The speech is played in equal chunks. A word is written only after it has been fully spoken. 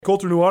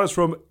Colter Nuanez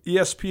from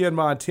ESPN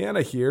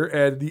Montana here,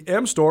 and the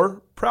M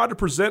Store, proud to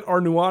present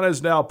our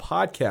Nuanez Now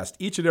podcast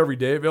each and every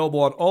day, available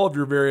on all of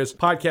your various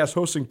podcast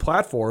hosting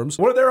platforms.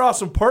 One of their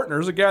awesome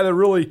partners, a guy that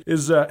really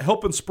is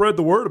helping spread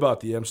the word about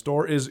the M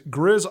Store, is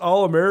Grizz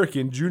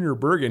All-American Junior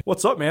Bergen.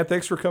 What's up, man?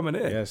 Thanks for coming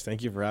in. Yes,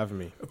 thank you for having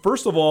me.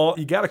 First of all,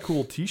 you got a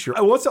cool t-shirt.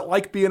 What's it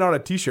like being on a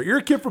t-shirt? You're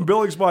a kid from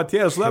Billings,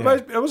 Montana, so that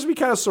must be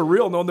kind of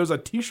surreal knowing there's a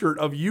t-shirt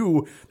of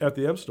you at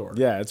the M Store.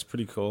 Yeah, it's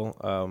pretty cool.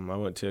 I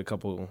went to a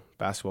couple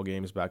basketball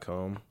games back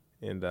home,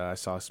 and I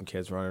saw some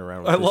kids running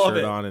around with the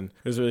shirt on, and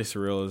it was really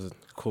surreal. It was a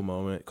cool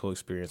moment, cool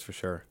experience for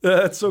sure.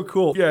 That's so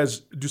cool. You guys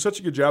do such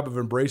a good job of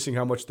embracing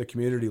how much the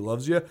community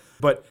loves you.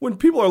 But when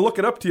people are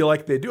looking up to you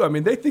like they do,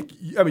 they think,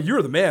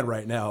 you're the man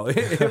right now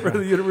for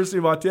the University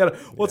of Montana.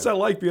 What's that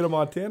like being a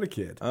Montana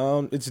kid?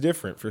 It's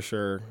different for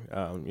sure.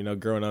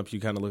 Growing up, you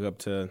kind of look up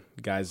to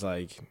guys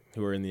like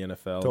who are in the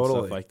NFL and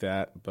stuff like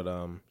that. But,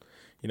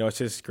 it's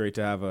just great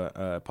to have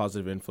a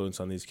positive influence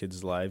on these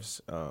kids' lives.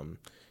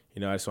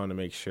 I just want to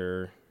make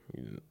sure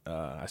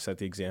I set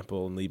the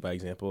example and lead by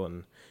example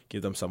and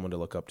give them someone to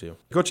look up to.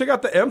 Go check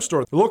out the M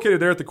Store. They're located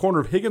there at the corner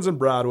of Higgins and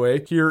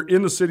Broadway here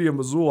in the city of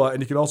Missoula,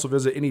 and you can also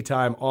visit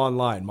anytime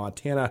online,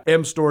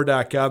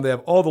 montanamstore.com. They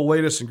have all the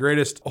latest and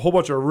greatest, a whole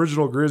bunch of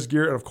original Grizz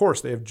gear, and of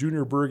course, they have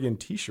Junior Bergen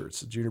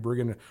t-shirts. Junior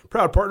Bergen,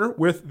 proud partner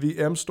with the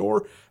M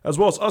Store, as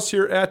well as us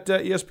here at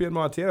ESPN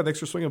Montana. Thanks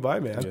for swinging by,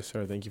 man. Yes,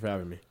 sir. Thank you for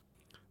having me.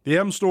 The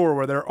M Store,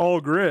 where they're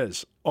all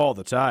Grizz all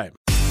the time.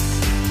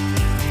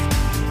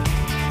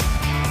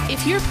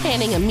 If you're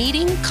planning a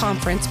meeting,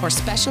 conference, or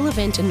special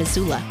event in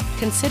Missoula,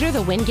 consider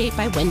the Wingate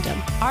by Wyndham.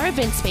 Our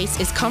event space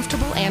is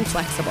comfortable and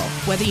flexible.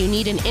 Whether you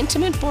need an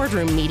intimate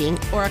boardroom meeting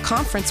or a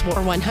conference for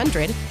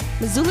 100,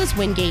 Missoula's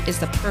Wingate is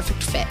the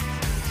perfect fit.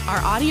 Our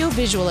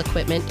audio-visual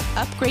equipment,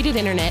 upgraded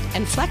internet,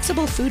 and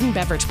flexible food and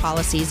beverage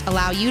policies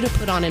allow you to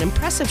put on an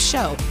impressive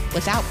show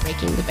without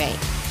breaking the bank.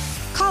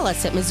 Call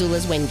us at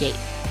Missoula's Wingate,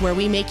 where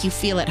we make you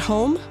feel at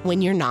home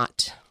when you're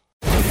not.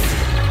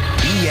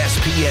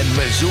 ESPN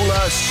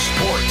Missoula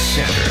Sports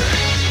Center.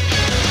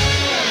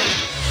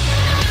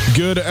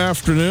 Good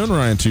afternoon,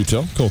 Ryan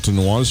Tutel, Colton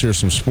Nuanez. Here's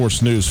some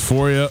sports news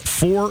for you.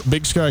 4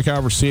 Big Sky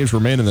Conference teams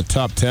remain in the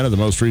top 10 of the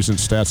most recent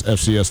Stats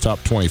FCS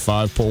Top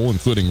 25 poll,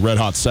 including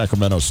red-hot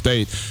Sacramento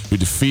State, who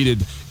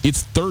defeated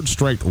its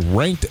third-straight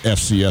ranked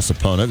FCS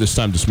opponent, this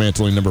time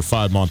dismantling number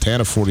 5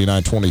 Montana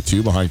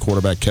 49-22 behind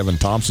quarterback Kevin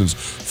Thompson's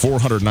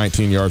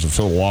 419 yards of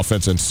total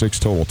offense and 6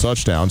 total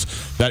touchdowns.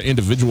 That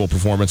individual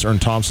performance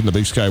earned Thompson the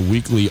Big Sky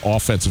Weekly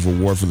Offensive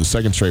Award for the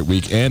second straight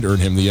week and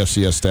earned him the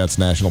FCS Stats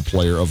National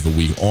Player of the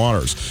Week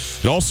honors.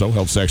 It also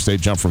helped Sac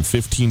State jump from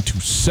 15 to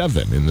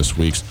 7 in this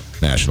week's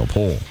national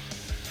poll.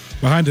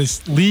 Behind a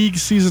league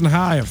season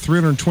high of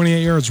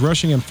 328 yards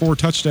rushing and 4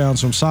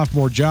 touchdowns from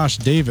sophomore Josh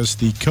Davis,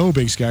 the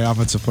co-Big Sky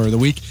Offensive Player of the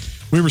Week,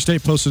 Weber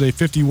State posted a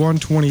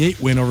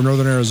 51-28 win over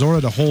Northern Arizona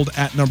to hold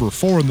at number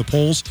 4 in the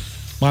polls.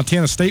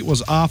 Montana State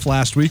was off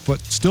last week, but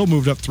still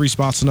moved up 3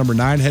 spots to number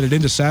 9, headed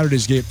into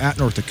Saturday's game at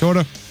North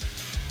Dakota.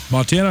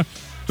 Montana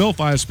fell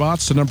 5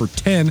 spots to number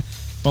 10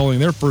 following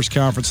their first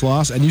conference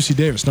loss, and UC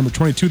Davis, number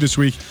 22 this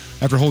week,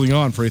 after holding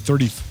on for a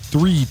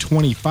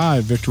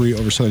 33-25 victory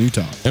over Southern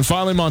Utah. And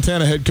finally,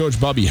 Montana head coach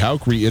Bobby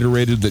Hauck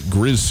reiterated that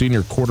Grizz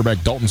senior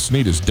quarterback Dalton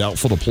Snead is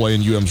doubtful to play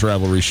in UM's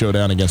rivalry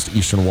showdown against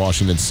Eastern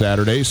Washington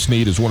Saturday.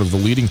 Snead is one of the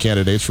leading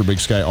candidates for Big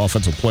Sky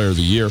Offensive Player of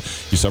the Year.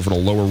 He suffered a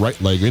lower right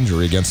leg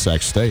injury against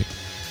Sac State.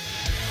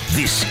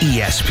 This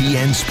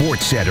ESPN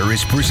Sports Center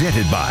is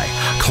presented by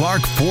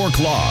Clark Fork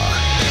Law.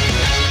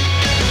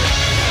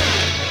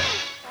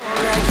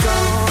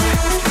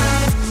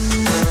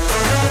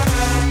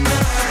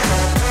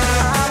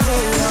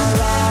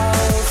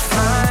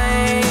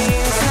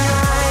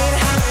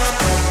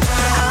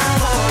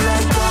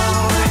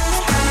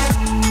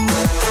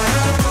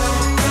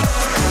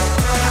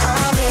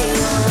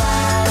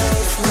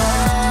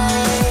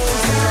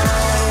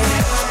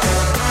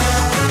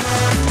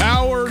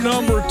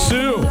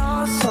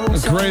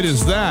 Great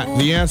is that?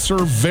 The answer,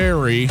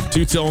 very.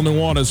 Tutel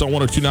Nuanez on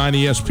 102.9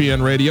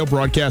 ESPN Radio,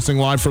 broadcasting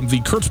live from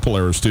the Kurtz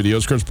Polaris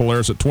studios. Kurtz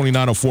Polaris at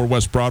 2904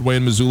 West Broadway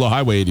in Missoula,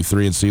 Highway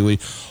 83 in Sealy.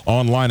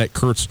 Online at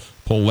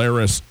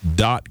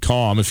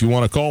kurtzpolaris.com. If you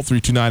want to call,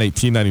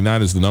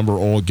 329-1899 is the number.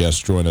 All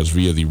guests join us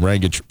via the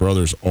Rangich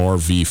Brothers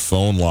RV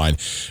phone line.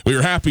 We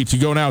are happy to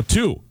go now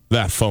to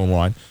that phone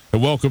line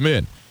and welcome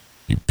in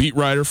the beat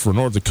writer for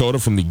North Dakota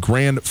from the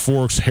Grand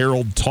Forks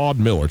Herald, Todd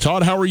Miller.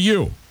 Todd, how are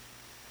you?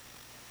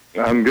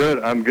 I'm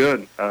good.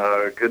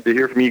 Good to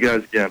hear from you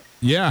guys again.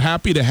 Yeah,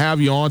 happy to have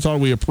you on, Todd.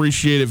 We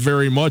appreciate it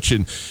very much.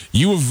 And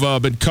you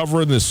have been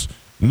covering this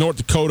North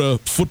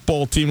Dakota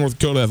football team, North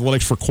Dakota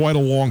athletics, for quite a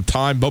long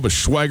time. Bubba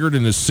Schweigert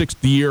in his 6th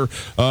year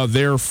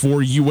there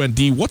for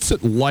UND. What's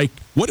it like?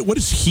 What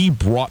has he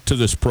brought to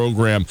this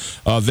program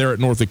there at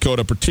North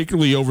Dakota,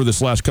 particularly over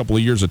this last couple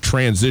of years, a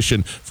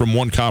transition from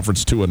one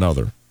conference to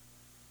another?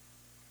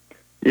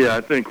 Yeah,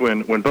 I think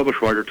when Bubba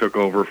Schweigert took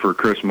over for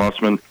Chris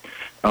Mussman,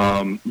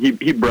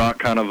 he brought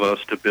kind of a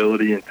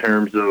stability in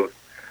terms of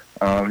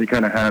he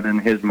kind of had in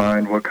his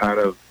mind what kind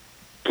of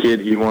kid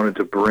he wanted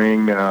to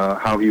bring,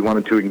 how he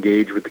wanted to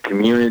engage with the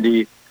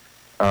community.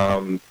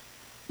 What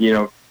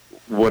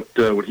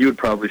he would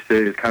probably say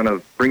is kind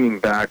of bringing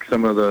back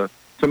some of the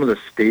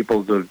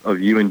staples of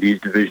UND's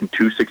Division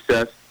II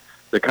success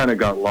that kind of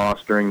got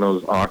lost during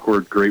those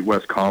awkward Great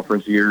West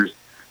Conference years,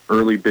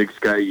 early Big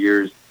Sky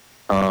years.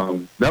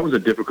 That was a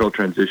difficult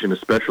transition,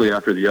 especially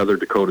after the other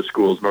Dakota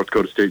schools, North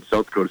Dakota State,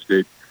 South Dakota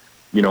State,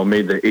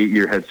 made the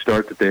 8-year head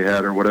start that they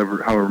had, or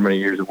however many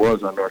years it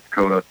was on North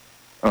Dakota.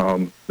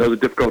 That was a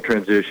difficult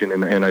transition,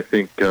 and I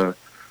think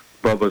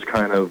Bubba's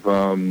kind of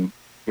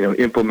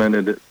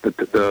implemented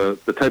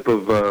the type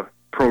of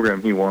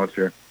program he wants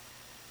here.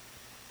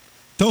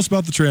 Tell us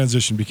about the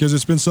transition, because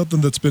it's been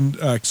something that's been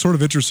sort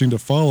of interesting to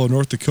follow.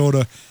 North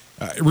Dakota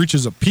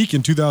reaches a peak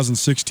in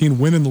 2016,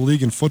 winning the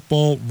league in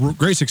football.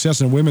 Great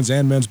success in women's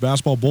and men's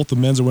basketball. Both the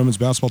men's and women's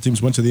basketball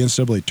teams went to the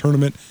NCAA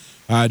tournament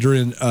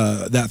during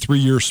that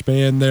 3-year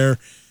span there.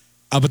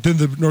 But then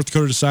the North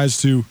Dakota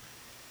decides to,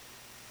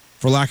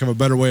 for lack of a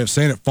better way of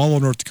saying it, follow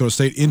North Dakota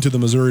State into the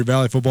Missouri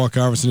Valley Football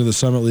Conference, into the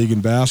Summit League in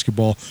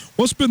basketball.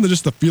 What's been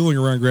just the feeling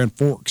around Grand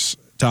Forks,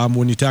 Tom,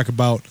 when you talk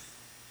about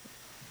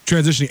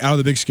transitioning out of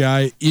the Big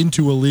Sky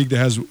into a league that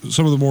has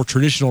some of the more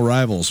traditional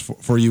rivals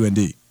for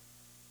UND?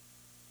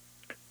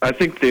 I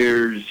think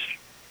there's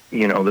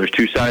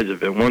two sides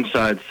of it. One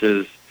side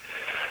says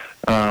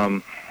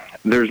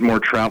there's more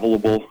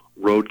travelable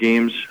road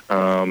games.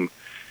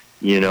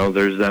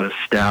 There's that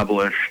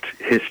established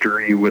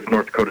history with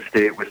North Dakota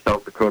State, with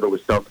South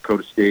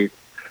Dakota State.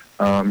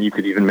 You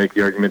could even make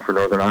the argument for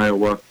Northern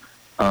Iowa.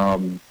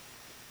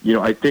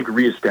 I think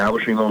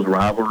reestablishing those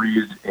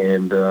rivalries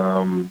and,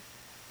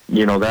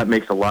 that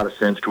makes a lot of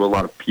sense to a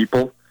lot of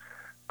people.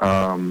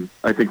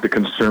 I think the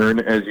concern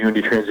as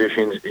UND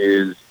transitions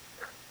is,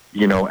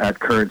 at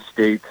current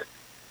state,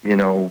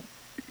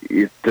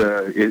 it's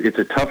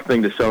a tough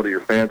thing to sell to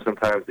your fans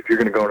sometimes if you're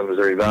going to go into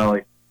Missouri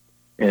Valley.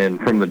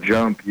 And from the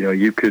jump,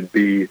 you could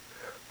be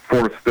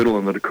fourth fiddle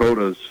in the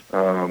Dakotas.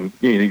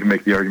 You can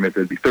make the argument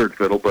that it'd be third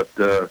fiddle, but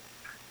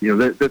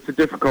that's a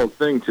difficult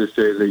thing to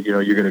say that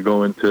you're going to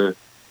go into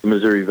the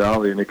Missouri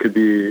Valley, and it could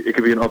be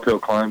an uphill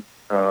climb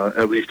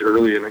at least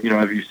early. And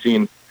have you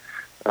seen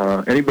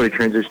anybody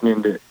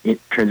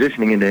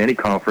transitioning into any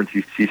conference?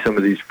 You see some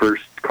of these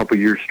first couple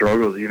years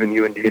struggles, even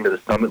UND into the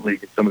Summit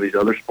League and some of these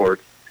other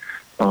sports.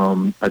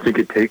 I think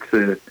it takes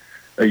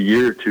a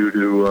year or two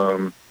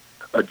to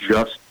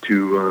adjust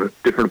to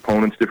different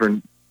opponents,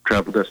 different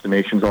travel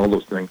destinations, all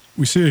those things.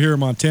 We see it here in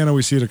Montana.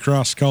 We see it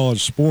across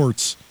college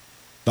sports.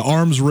 The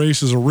arms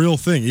race is a real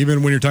thing,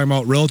 even when you're talking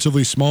about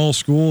relatively small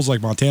schools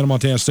like Montana,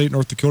 Montana State,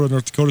 North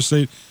Dakota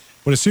State.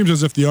 But it seems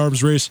as if the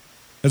arms race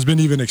has been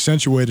even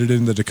accentuated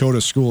in the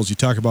Dakota schools. You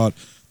talk about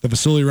the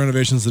facility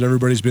renovations that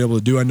everybody's been able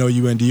to do. I know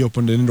UND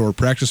opened an indoor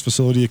practice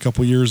facility a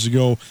couple years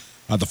ago.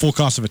 The full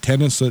cost of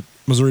attendance that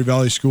Missouri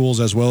Valley schools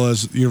as well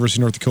as the University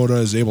of North Dakota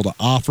is able to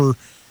offer.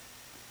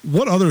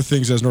 What other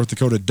things has North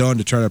Dakota done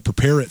to try to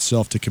prepare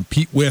itself to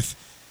compete with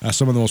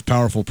some of the most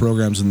powerful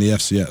programs in the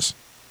FCS?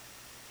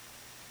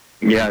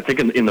 Yeah, I think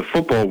in the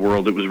football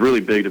world, it was really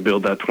big to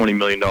build that $20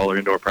 million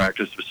indoor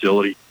practice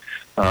facility.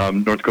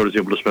 North Dakota's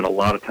able to spend a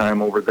lot of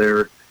time over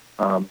there.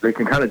 They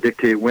can kind of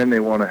dictate when they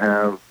want to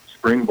have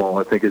spring ball,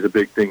 I think, is a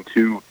big thing,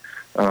 too.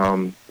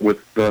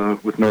 With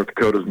North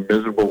Dakota's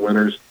miserable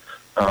winters,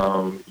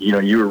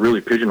 you were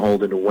really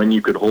pigeonholed into when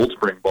you could hold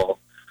spring ball.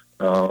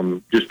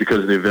 Just because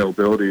of the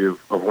availability of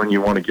when you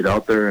want to get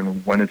out there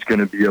and when it's going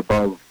to be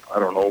above,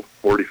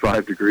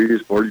 45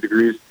 degrees, 40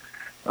 degrees.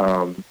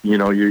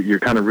 You're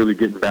kind of really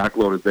getting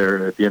backloaded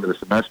there at the end of the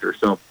semester.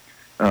 So,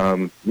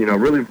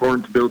 really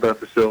important to build that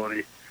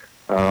facility.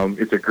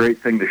 It's a great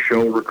thing to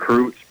show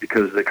recruits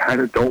because they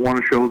kind of don't want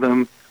to show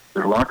them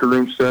their locker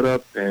room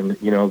setup and,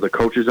 the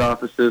coaches'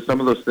 offices, some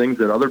of those things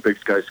that other Big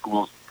Sky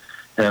schools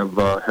have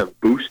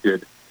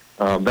boosted.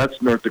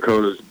 That's North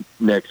Dakota's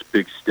next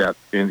big step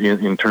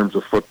in terms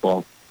of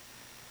football,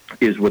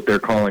 is what they're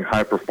calling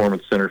High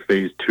Performance Center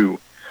Phase 2.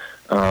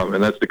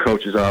 And that's the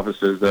coaches'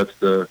 offices, that's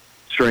the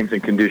strength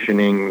and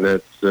conditioning,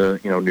 that's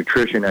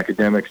nutrition,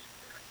 academics.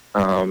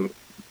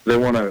 They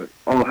want to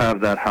all have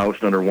that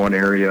housed under one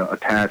area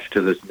attached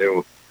to this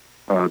new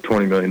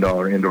 $20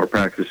 million indoor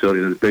practice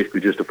facility that's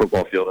basically just a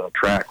football field and a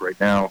track right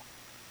now.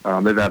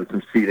 They've added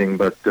some seating,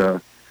 but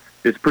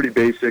it's pretty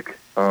basic.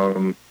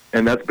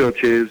 And that's Bill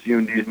Chaves,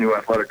 UND's new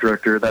athletic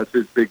director. That's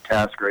his big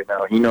task right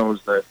now. He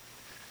knows that,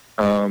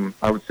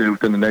 I would say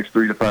within the next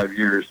 3 to 5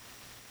 years,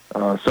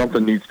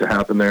 something needs to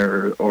happen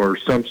there or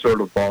some sort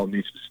of ball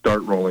needs to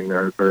start rolling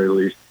there at the very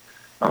least.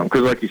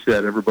 Because like you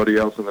said, everybody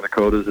else in the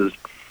Dakotas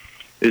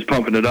is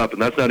pumping it up.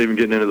 And that's not even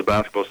getting into the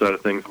basketball side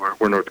of things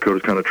where North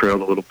Dakota's kind of trailed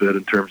a little bit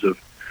in terms of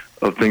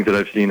things that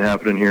I've seen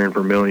happening here in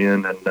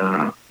Vermilion. And,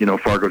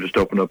 Fargo just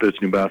opened up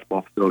its new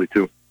basketball facility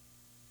too.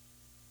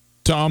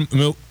 Tom,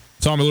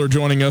 Tom Miller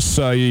joining us.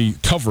 He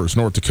covers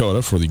North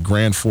Dakota for the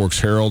Grand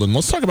Forks Herald. And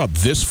let's talk about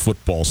this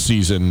football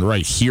season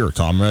right here,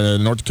 Tom.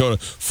 North Dakota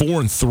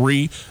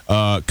 4-3,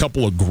 a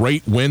couple of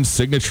great wins,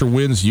 signature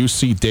wins.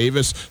 UC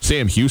Davis,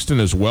 Sam Houston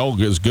as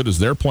well, as good as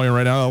they're playing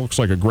right now. That looks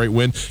like a great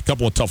win. A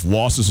couple of tough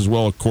losses as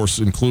well, of course,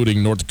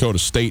 including North Dakota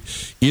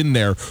State in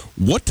there.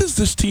 What does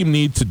this team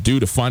need to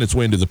do to find its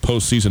way into the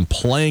postseason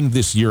playing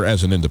this year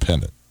as an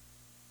independent?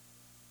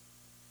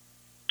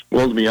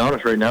 Well, to be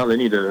honest, right now they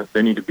need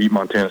to beat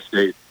Montana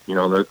State. You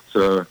know,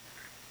 that's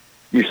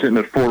you're sitting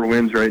at 4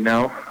 wins right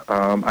now.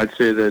 I'd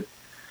say that,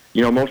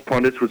 you know, most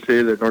pundits would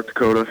say that North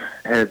Dakota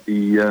had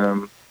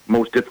the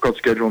most difficult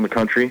schedule in the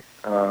country.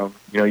 You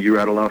know, you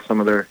rattle off some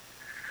of their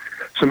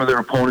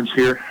opponents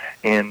here,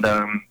 and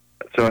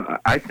so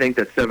I think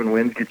that 7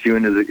 wins gets you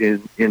into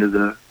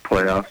the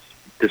playoffs,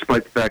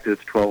 despite the fact that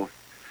it's a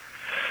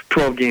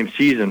 12-game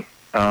season.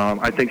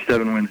 I think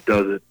 7 wins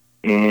does it,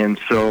 and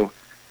so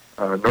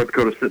North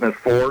Dakota's sitting at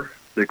 4.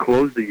 They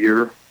closed the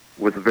year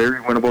with very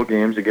winnable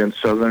games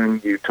against Southern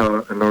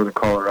Utah and Northern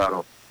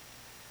Colorado.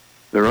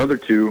 Their other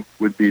 2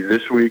 would be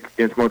this week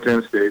against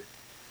Montana State,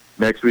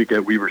 next week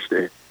at Weber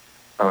State.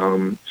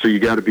 So you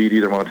got to beat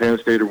either Montana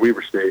State or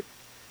Weber State.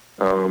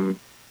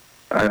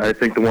 I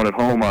think the one at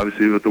home,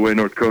 obviously, with the way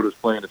North Dakota's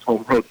playing its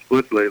home road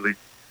splits lately,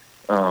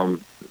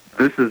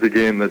 this is the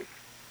game that's,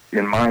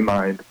 in my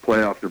mind,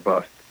 playoffs or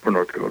bust for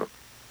North Dakota.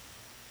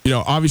 You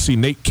know, obviously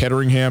Nate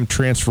Ketteringham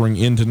transferring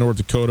into North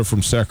Dakota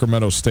from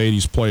Sacramento State.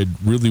 He's played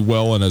really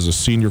well, and as a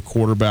senior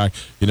quarterback,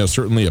 you know,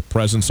 certainly a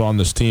presence on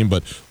this team.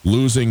 But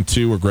losing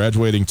 2 or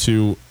graduating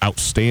 2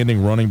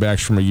 outstanding running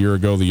backs from a year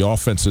ago, the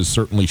offense has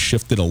certainly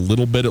shifted a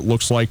little bit, it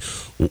looks like.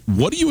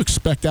 What do you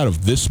expect out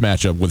of this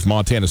matchup with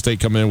Montana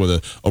State coming in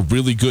with a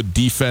really good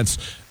defense,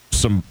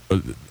 some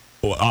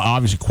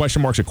obviously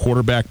question marks at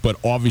quarterback, but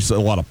obviously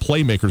a lot of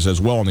playmakers as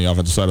well on the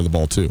offensive side of the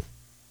ball too?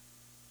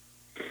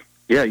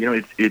 Yeah, you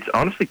know, it's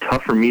honestly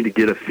tough for me to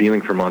get a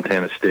feeling for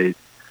Montana State.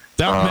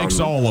 That makes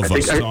all of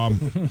us,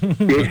 Tom.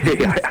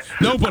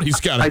 Nobody's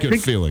got a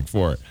good feeling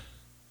for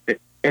it.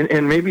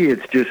 And maybe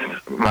it's just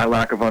my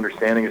lack of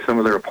understanding of some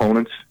of their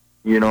opponents.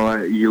 You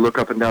know, you look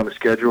up and down the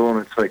schedule,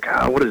 and it's like,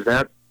 what does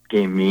that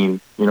game mean?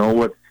 You know,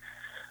 what?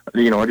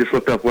 You know, I just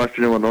looked up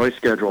Western Illinois'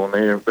 schedule, and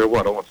they're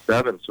what,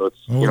 0-7. So it's,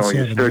 you know,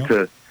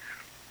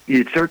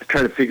 you start to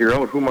try to figure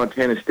out who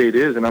Montana State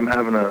is, and I'm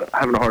having a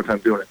hard time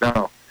doing it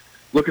now.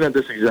 Looking at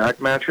this exact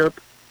matchup,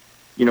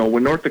 you know,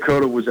 when North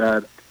Dakota was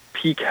at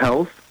peak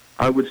health,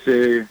 I would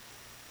say,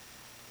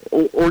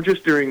 or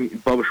just during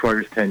Bubba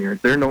Schweiger's tenure,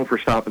 they're known for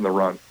stopping the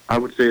run. I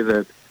would say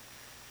that,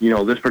 you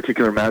know, this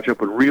particular matchup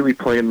would really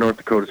play in North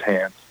Dakota's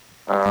hands.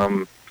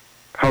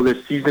 How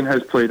this season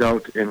has played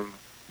out, and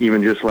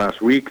even just last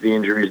week, the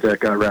injuries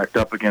that got racked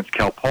up against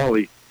Cal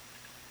Poly,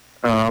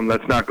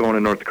 that's not going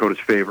in North Dakota's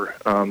favor.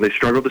 They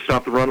struggled to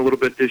stop the run a little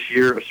bit this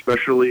year,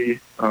 especially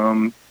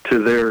to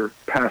their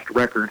past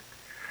record.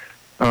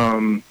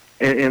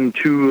 And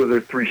 2 of their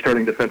 3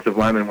 starting defensive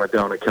linemen went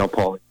down at Cal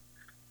Poly.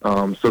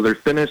 So their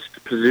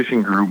thinnest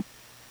position group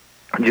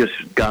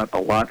just got a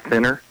lot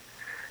thinner,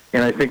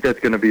 and I think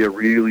that's going to be a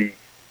really,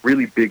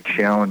 really big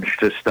challenge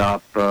to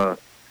stop the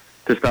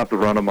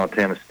run of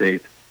Montana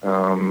State.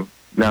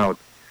 Now,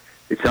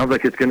 it sounds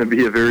like it's going to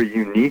be a very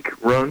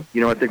unique run.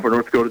 You know, I think where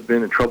North Dakota's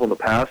been in trouble in the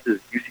past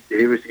is UC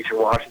Davis, Eastern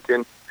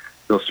Washington.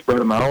 They'll spread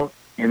them out,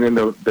 and then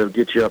they'll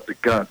get you up the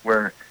gut,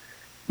 where,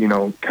 you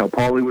know, Cal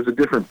Poly was a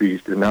different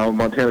beast, and now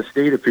Montana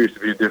State appears to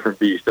be a different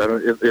beast.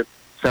 It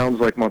sounds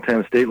like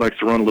Montana State likes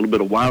to run a little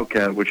bit of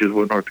Wildcat, which is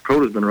what North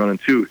Dakota's been running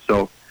too.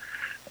 So,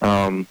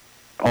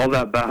 all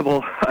that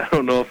babble, I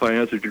don't know if I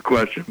answered your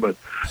question, but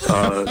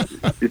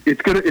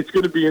it's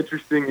gonna be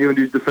interesting.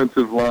 UND's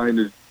defensive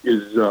line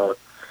is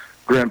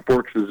Grand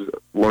Forks'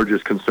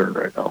 largest concern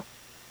right now.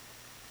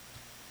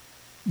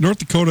 North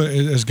Dakota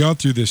has gone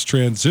through this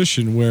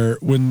transition where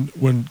when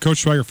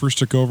Coach Schweiger first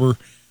took over,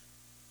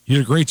 he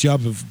did a great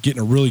job of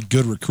getting a really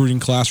good recruiting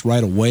class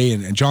right away.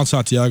 And John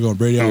Santiago and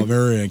Brady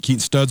Oliveira and Keaton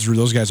Studser,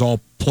 those guys all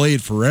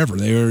played forever.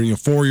 They were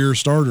 4-year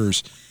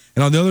starters.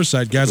 And on the other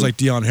side, guys like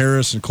Deion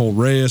Harris and Cole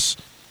Reyes.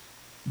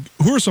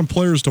 Who are some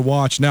players to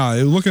watch now?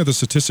 Looking at the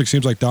statistics,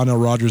 seems like Donnell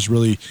Rogers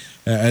really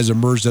has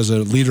emerged as a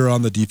leader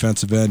on the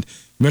defensive end.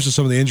 You mentioned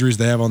some of the injuries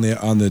they have on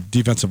the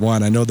defensive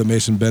line. I know that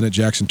Mason Bennett,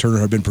 Jackson Turner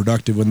have been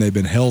productive when they've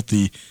been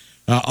healthy.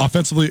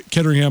 Offensively,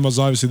 Ketteringham was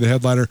obviously the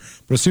headliner,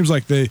 but it seems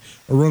like they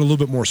are running a little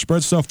bit more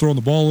spread stuff, throwing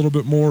the ball a little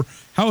bit more.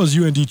 How has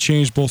UND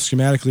changed both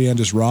schematically and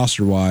just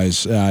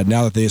roster-wise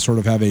now that they sort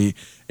of have a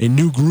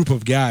new group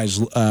of guys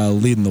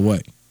leading the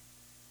way?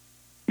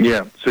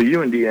 Yeah, so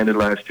UND ended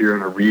last year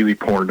on a really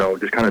poor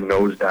note, just kind of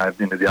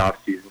nosedived into the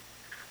offseason.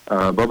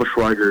 Bubba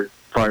Schweiger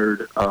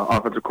fired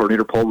offensive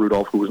coordinator Paul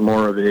Rudolph, who was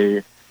more of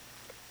a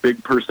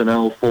big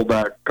personnel,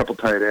 fullback, couple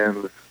tight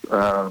ends,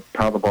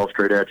 pound the ball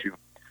straight at you.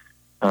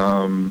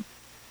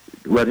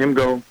 Let him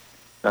go.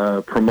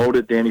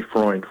 Promoted Danny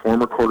Freund,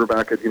 former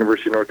quarterback at the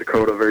University of North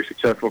Dakota, very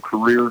successful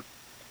career.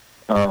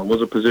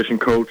 Was a position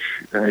coach.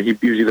 He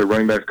was either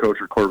running backs coach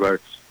or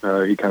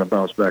quarterbacks. He kind of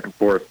bounced back and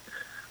forth.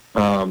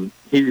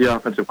 He's the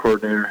offensive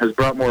coordinator, has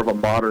brought more of a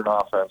modern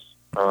offense.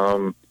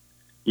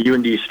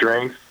 UND's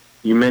strength,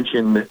 you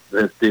mentioned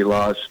that they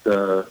lost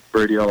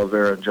Brady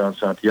Oliveira and John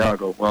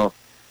Santiago. Well,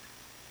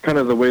 kind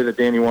of the way that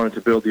Danny wanted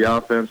to build the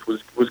offense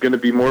was going to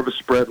be more of a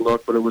spread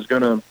look, but it was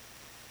going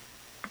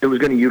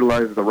to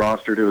utilize the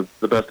roster to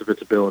the best of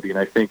its ability. And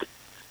I think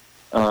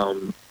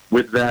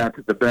with that,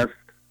 the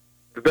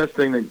best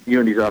thing that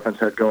UND's offense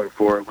had going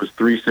for it was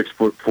 3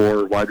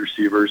 6'4" wide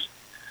receivers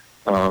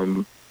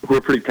who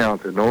are pretty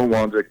talented. Noah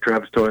Wanzik,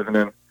 Travis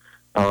Toivonen,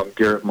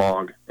 Garrett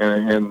Mogg,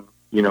 and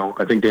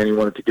I think Danny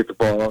wanted to get the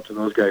ball out to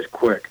those guys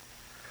quick.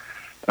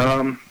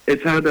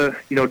 It's had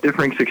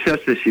differing success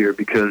this year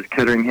because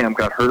Ketteringham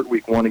got hurt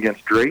week 1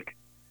 against Drake.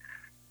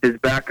 His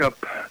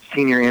backup,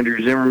 senior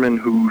Andrew Zimmerman,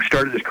 who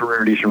started his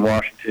career at Eastern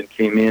Washington,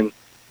 came in.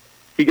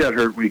 He got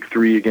hurt week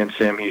 3 against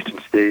Sam Houston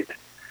State.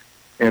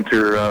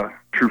 Enter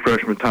true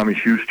freshman Tommy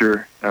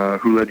Schuster,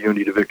 who led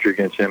UND to victory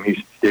against Sam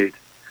Houston State.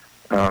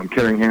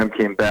 Ketteringham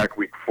came back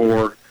week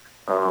 4.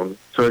 So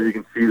as you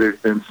can see, there's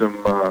been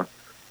some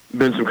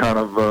kind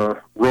of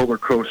roller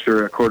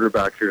coaster at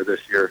quarterback here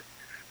this year.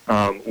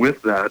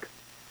 With that,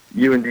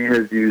 UND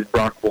has used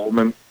Brock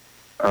Boltman,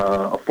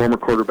 a former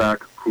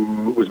quarterback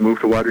who was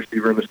moved to wide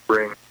receiver in the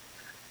spring.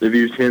 They've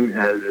used him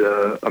as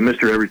a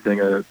Mr.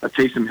 Everything, a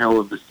Taysom Hill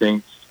of the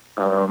Saints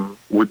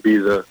would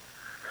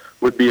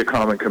be a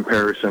common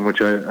comparison,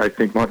 which I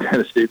think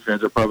Montana State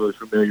fans are probably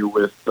familiar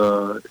with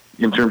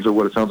in terms of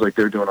what it sounds like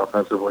they're doing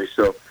offensively.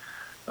 So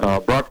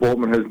Brock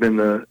Boltman has been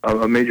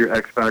a major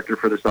X factor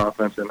for this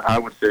offense, and I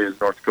would say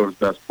is North Dakota's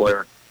best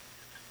player.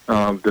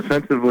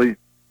 Defensively,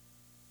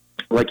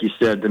 like you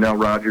said, Donnell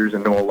Rogers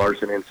and Noah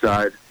Larson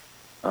inside.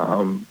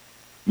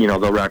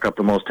 They'll rack up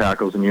the most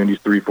tackles in UND's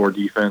 3-4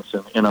 defense,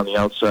 and on the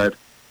outside,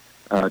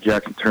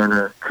 Jackson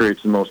Turner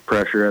creates the most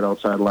pressure at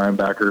outside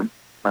linebacker.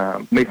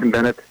 Mason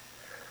Bennett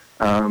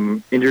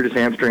injured his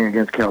hamstring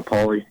against Cal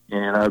Poly,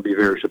 and I would be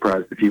very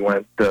surprised if he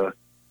went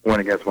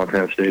against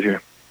Montana State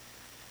here.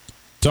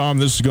 Tom,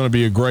 this is going to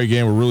be a great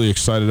game. We're really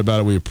excited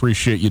about it. We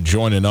appreciate you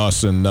joining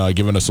us and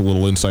giving us a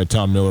little insight.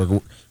 Tom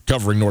Miller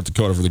covering North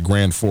Dakota for the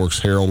Grand Forks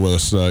Herald with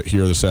us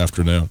here this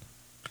afternoon.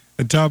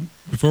 And Tom,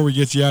 before we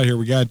get you out of here,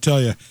 we got to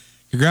tell you,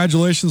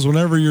 congratulations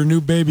whenever your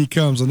new baby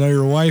comes. I know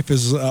your wife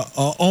is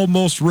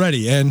almost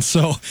ready, and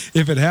so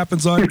if it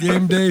happens on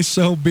game day,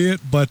 so be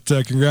it. But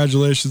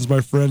congratulations,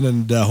 my friend,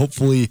 and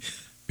hopefully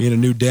being a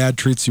new dad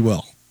treats you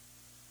well.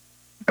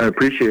 I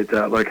appreciate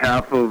that. Like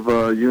half of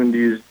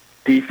UND's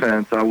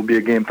defense, I will be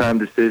a game-time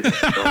decision.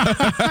 So,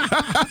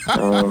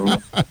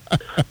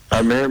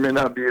 I may or may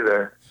not be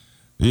there.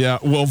 Yeah,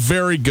 well,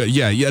 very good.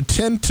 Yeah, you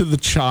attend to the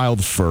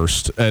child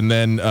first, and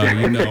then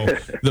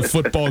the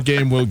football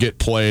game will get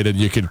played, and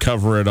you can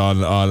cover it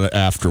on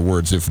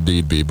afterwards if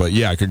need be. But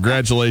yeah,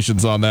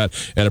 congratulations on that,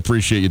 and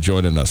appreciate you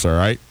joining us. All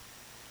right.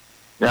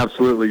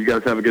 Absolutely. You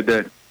guys have a good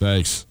day.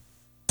 Thanks,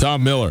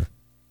 Tom Miller,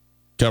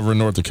 covering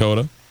North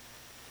Dakota,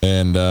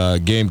 and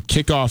game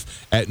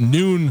kickoff at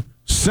noon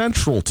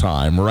Central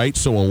Time, right?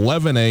 So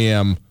 11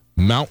 a.m.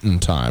 Mountain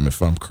Time,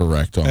 if I'm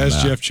correct on that.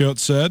 As Jeff Choate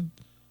said.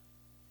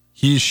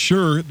 He's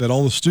sure that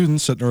all the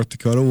students at North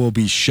Dakota will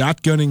be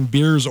shotgunning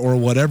beers or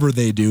whatever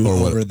they do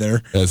over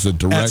there. As a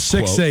direct at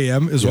 6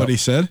 a.m. is what he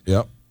said.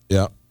 Yep.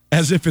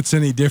 As if it's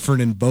any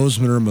different in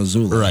Bozeman or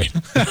Missoula. Right.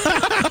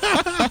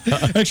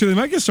 Actually,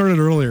 they might get started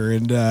earlier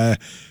in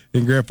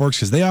Grand Forks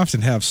because they often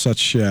have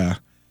such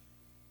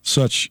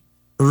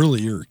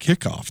earlier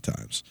kickoff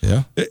times.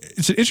 Yeah.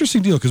 It's an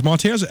interesting deal because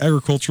Montana's an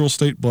agricultural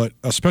state, but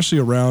especially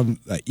around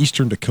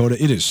eastern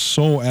Dakota, it is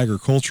so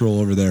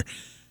agricultural over there.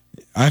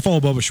 I follow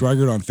Bubba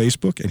Schweigert on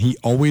Facebook, and he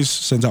always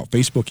sends out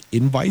Facebook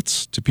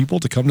invites to people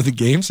to come to the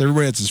games.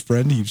 Everybody that's his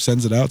friend, he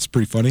sends it out. It's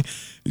pretty funny.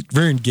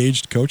 Very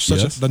engaged coach,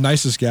 the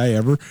nicest guy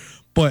ever.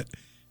 But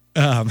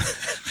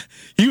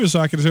he was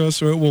talking to us.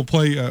 So we'll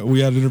play.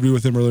 We had an interview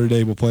with him earlier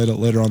today. We'll play it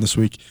later on this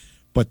week.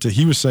 But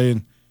he was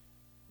saying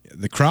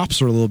the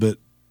crops are a little bit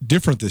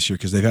different this year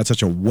because they've had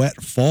such a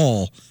wet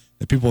fall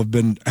that people have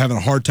been having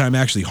a hard time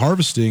actually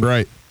harvesting.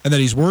 Right. And that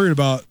he's worried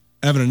about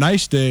having a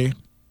nice day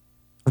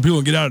where people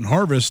can get out and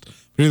harvest.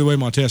 But either way,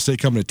 Montana State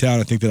coming to town,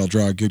 I think that'll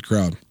draw a good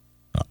crowd.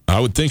 I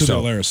would think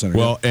so.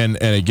 Well, and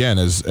again,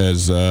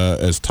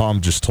 as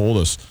Tom just told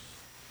us,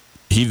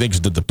 he thinks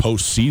that the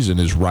postseason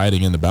is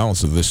riding in the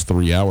balance of this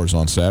 3 hours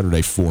on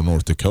Saturday for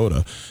North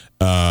Dakota.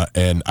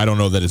 And I don't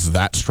know that it's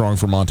that strong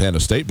for Montana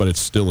State, but it's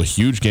still a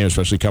huge game,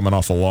 especially coming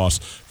off a loss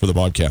for the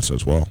Bobcats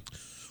as well. Well,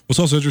 it's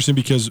also interesting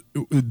because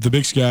the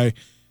Big Sky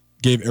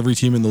gave every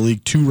team in the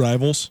league 2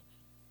 rivals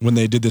when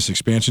they did this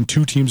expansion.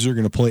 2 teams are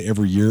going to play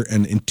every year.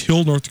 And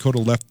until North Dakota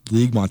left the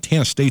league,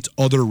 Montana State's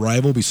other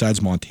rival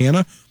besides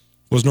Montana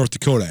was North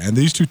Dakota. And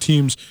these 2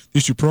 teams,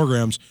 these 2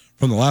 programs,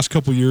 from the last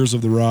couple years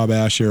of the Rob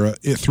Ashe era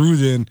through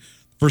then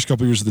the first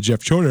couple years of the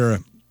Jeff Choate era,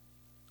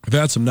 have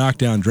had some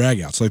knockdown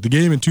dragouts. Like the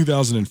game in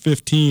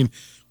 2015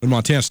 when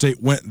Montana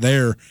State went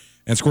there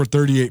and scored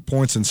 38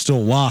 points and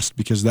still lost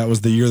because that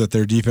was the year that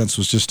their defense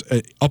was just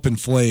up in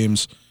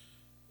flames.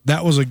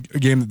 That was a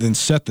game that then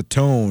set the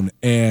tone.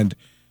 And,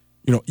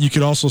 you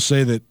could also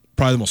say that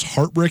probably the most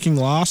heartbreaking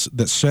loss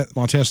that sent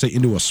Montana State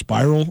into a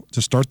spiral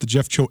to start the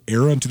Jeff Cho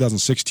era in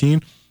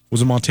 2016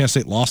 was when Montana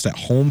State lost at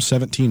home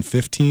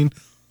 17-15.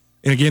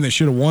 In a game they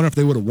should have won. If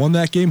they would have won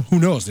that game, who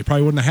knows? They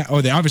probably wouldn't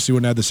have they obviously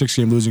wouldn't have the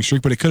 6-game losing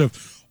streak, but it could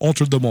have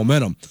altered the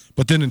momentum.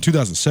 But then in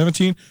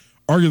 2017,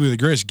 arguably the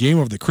greatest game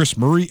of the Chris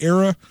Murray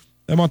era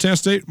at Montana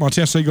State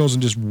goes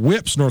and just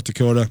whips North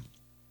Dakota,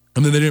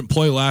 and then they didn't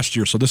play last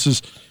year. So this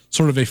is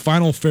sort of a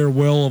final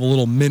farewell of a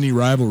little mini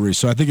rivalry.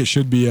 So I think it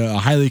should be a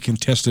highly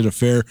contested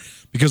affair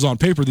because on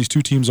paper these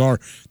two teams they're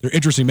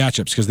interesting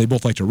matchups because they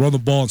both like to run the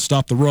ball and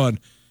stop the run.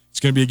 It's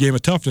going to be a game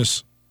of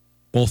toughness.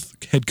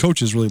 Both head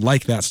coaches really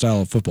like that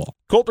style of football.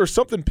 Colter,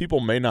 something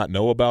people may not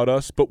know about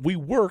us, but we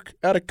work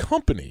at a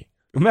company.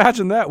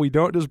 Imagine that. We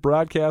don't just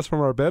broadcast from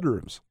our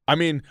bedrooms. I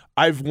mean,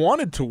 I've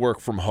wanted to work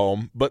from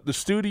home, but the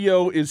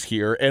studio is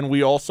here, and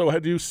we also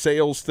do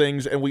sales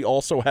things, and we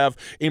also have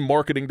a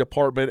marketing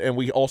department, and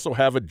we also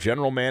have a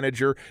general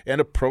manager and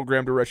a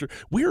program director.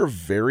 We are a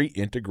very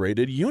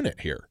integrated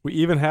unit here. We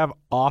even have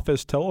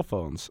office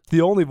telephones.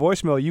 The only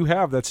voicemail you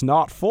have that's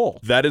not full.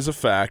 That is a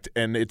fact,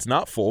 and it's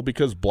not full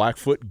because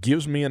Blackfoot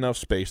gives me enough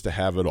space to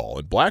have it all.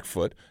 And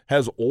Blackfoot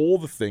has all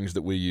the things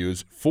that we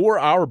use for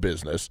our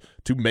business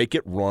to make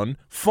it run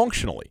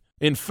functionally.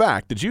 In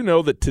fact, did you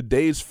know that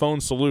today's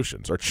phone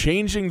solutions are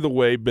changing the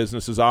way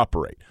businesses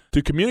operate?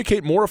 To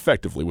communicate more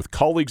effectively with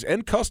colleagues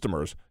and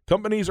customers,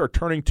 companies are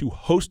turning to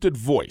hosted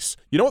voice.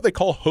 You know what they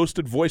call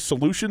hosted voice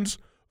solutions?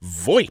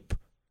 VoIP.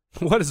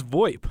 What is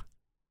VoIP?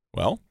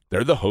 Well,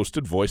 they're the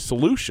hosted voice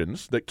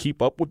solutions that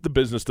keep up with the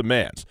business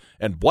demands.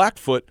 And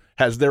Blackfoot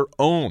has their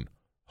own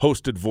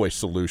hosted voice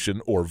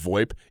solution, or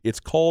VoIP. It's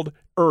called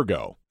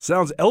Ergo.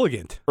 Sounds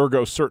elegant.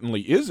 Ergo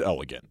certainly is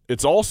elegant.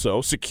 It's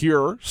also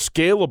secure,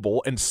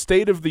 scalable, and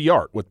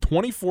state-of-the-art with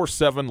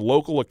 24/7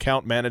 local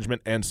account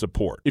management and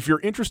support. If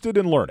you're interested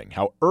in learning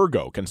how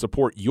Ergo can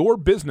support your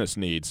business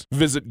needs,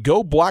 visit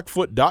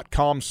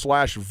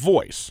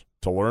goblackfoot.com/voice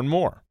to learn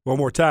more. One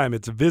more time,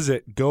 it's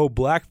visit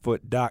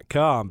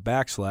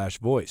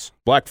goblackfoot.com/voice.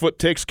 Blackfoot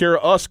takes care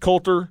of us,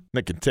 Colter, and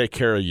it can take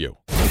care of you.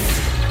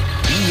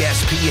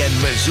 ESPN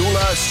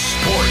Missoula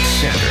Sports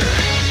Center.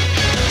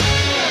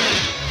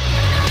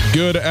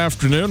 Good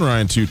afternoon,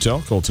 Ryan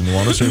Tutel, Colton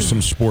Nuanez. Here's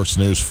some sports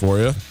news for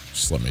you.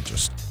 Let me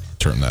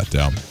turn that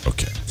down.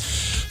 Okay.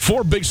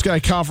 4 Big Sky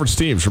Conference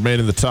teams remain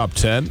in the top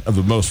 10 of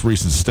the most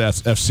recent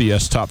Stats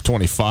FCS Top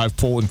 25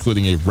 poll,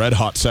 including a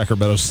red-hot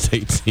Sacramento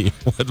State team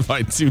led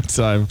by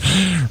 2-time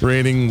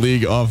reigning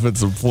league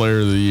offensive player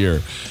of the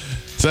year.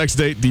 Sac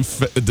State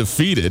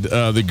defeated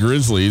the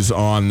Grizzlies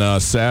on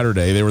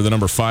Saturday. They were the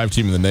number 5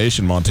 team in the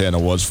nation, Montana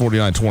was.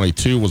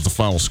 49-22 was the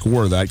final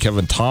score of that.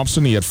 Kevin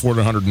Thompson, he had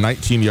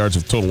 419 yards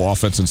of total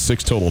offense and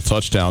 6 total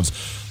touchdowns.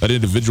 That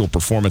individual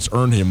performance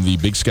earned him the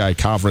Big Sky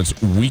Conference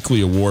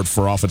Weekly Award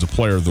for Offensive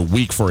Player of the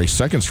Week for a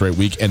second straight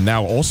week, and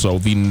now also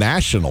the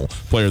National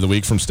Player of the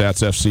Week from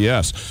Stats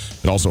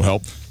FCS. It also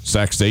helped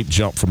Sac State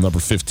jump from number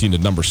 15 to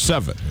number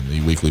 7 in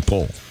the weekly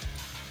poll.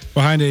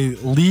 Behind a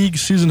league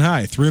season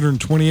high,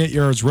 328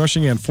 yards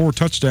rushing and 4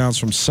 touchdowns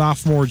from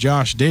sophomore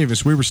Josh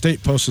Davis, Weber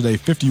State posted a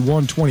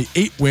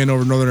 51-28 win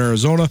over Northern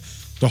Arizona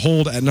to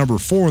hold at number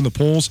 4 in the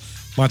polls.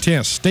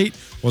 Montana State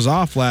was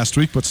off last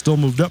week, but still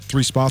moved up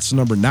 3 spots to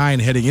number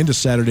 9 heading into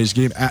Saturday's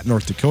game at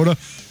North Dakota.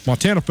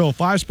 Montana fell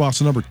 5 spots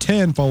to number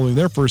 10 following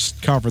their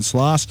first conference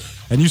loss.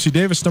 And UC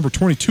Davis, number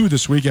 22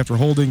 this week after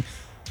holding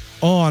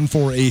on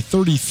for a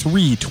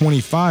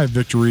 33-25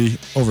 victory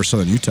over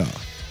Southern Utah.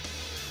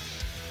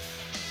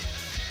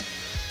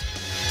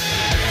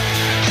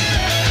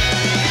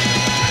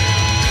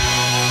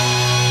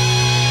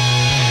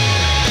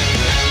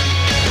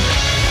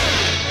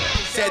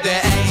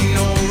 There ain't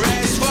no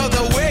rest for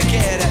the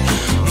wicked.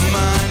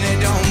 Money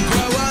don't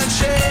grow on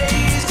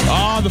trees.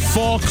 The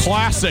Fall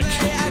Classic.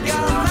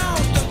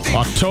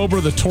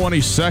 October the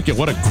 22nd.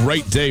 What a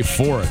great day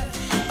for it.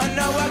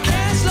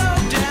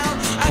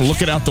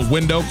 Looking out the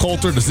window,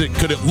 Colter,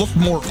 could it look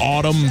more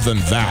autumn than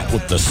that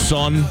with the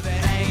sun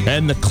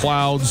and the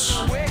clouds,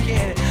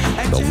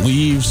 the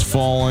leaves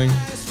falling?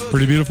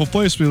 Pretty beautiful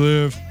place we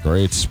live.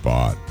 Great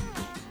spot.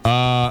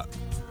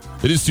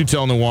 It is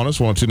Tutel Nuanez,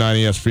 102.9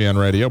 ESPN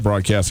Radio,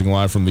 broadcasting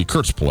live from the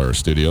Kurtz Polaris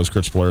studios.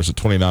 Kurtz Polaris at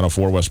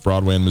 2904 West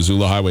Broadway in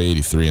Missoula, Highway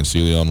 83 in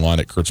Sealy, online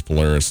at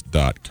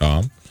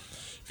kurtzpolaris.com.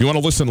 If you want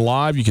to listen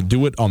live, you can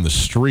do it on the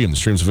stream. The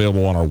stream's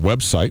available on our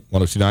website,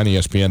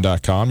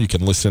 102.9ESPN.com. You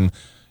can listen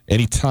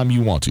anytime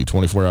you want to,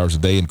 24 hours a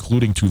day,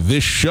 including to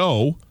this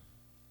show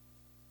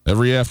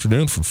every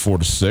afternoon from 4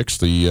 to 6.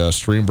 The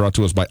stream brought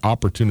to us by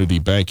Opportunity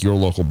Bank, your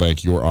local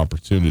bank, your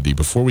opportunity.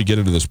 Before we get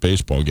into this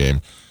baseball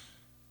game,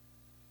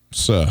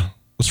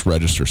 let's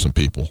register some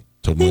people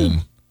to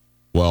win,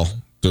 well,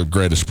 the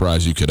greatest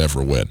prize you could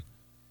ever win,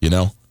 you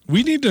know?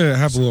 We need to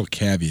have a little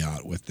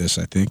caveat with this,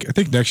 I think. I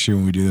think next year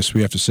when we do this,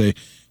 we have to say,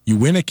 you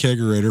win a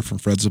kegerator from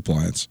Fred's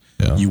Appliance.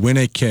 Yeah. You win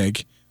a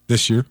keg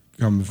this year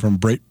coming from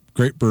Great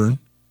Burn.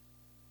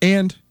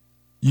 And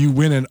you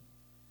win an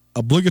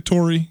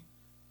obligatory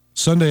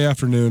Sunday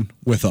afternoon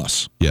with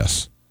us.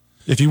 Yes.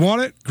 If you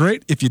want it,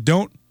 great. If you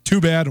don't, too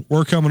bad.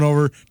 We're coming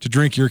over to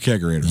drink your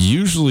kegerator.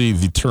 Usually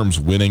the terms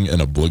winning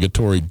and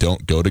obligatory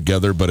don't go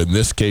together, but in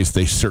this case,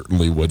 they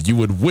certainly would. You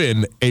would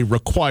win a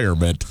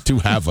requirement to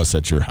have us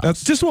at your house.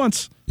 That's just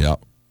once. Yeah.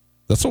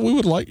 That's what we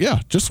would like.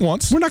 Yeah, just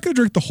once. We're not going to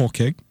drink the whole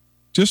keg,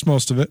 just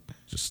most of it.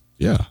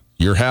 Yeah.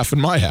 Your half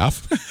and my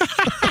half.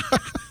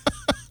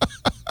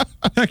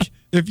 Heck,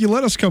 if you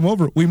let us come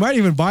over, we might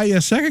even buy you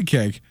a second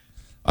keg.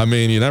 I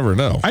mean, you never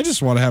know. I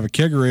just want to have a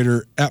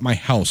kegerator at my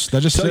house.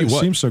 That just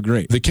seems so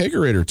great. The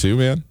kegerator too,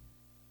 man.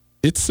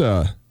 It's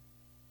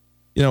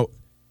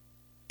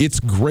it's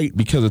great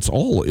because it's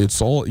all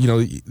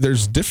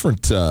there's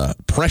different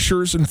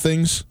pressures and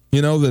things,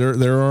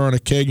 that are on a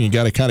keg, and you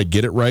got to kind of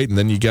get it right, and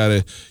then you got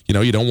to,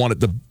 you don't want it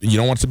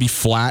to be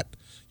flat.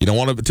 You don't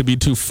want it to be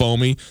too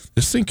foamy.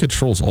 This thing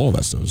controls all of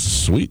that stuff. It's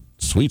a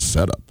sweet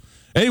setup.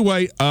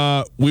 Anyway,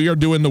 we are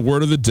doing the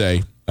word of the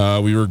day.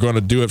 We were going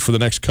to do it for the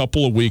next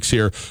couple of weeks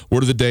here.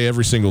 Word of the day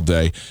every single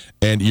day.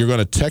 And you're going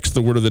to text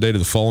the word of the day to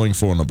the following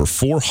phone number,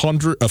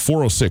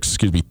 406,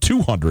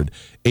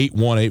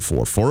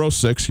 200-8184.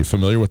 406, you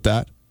familiar with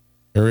that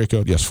area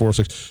code? Yes,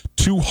 406,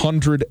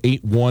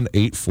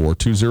 200-8184,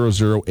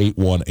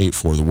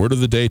 200-8184. The word of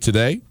the day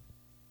today,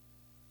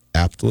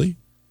 aptly,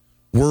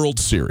 World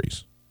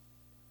Series.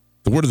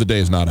 The word of the day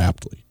is not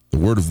aptly. The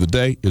word of the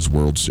day is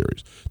World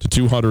Series. To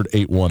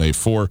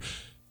 200-8184.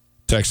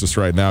 Text us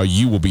right now.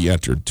 You will be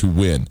entered to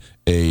win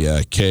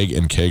a keg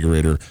and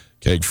kegerator,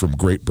 keg from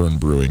Great Burn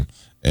Brewing,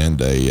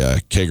 and a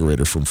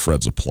kegerator from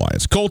Fred's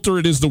Appliance. Coulter,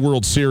 it is the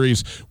World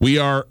Series. We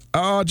are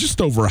just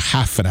over a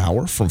half an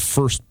hour from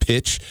first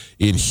pitch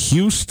in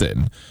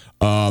Houston,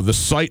 the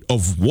site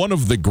of one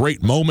of the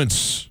great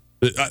moments,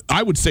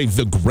 I would say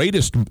the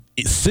greatest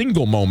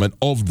single moment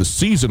of the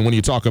season when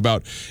you talk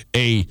about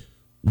a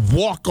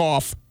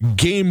walk-off,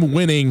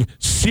 game-winning,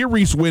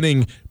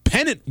 series-winning,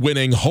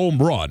 pennant-winning home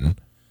run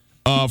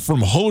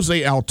from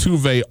Jose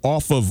Altuve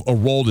off of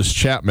Aroldis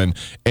Chapman.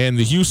 And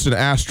the Houston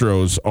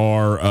Astros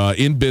are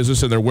in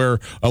business, and they're where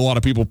a lot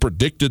of people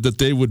predicted that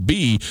they would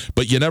be,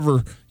 but you're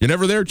never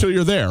there till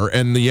you're there.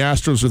 And the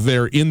Astros are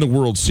there in the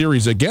World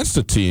Series against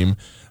a team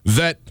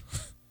that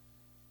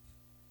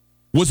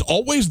was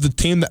always the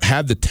team that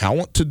had the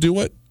talent to do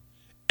it.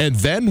 And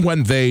then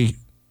when they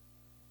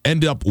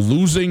end up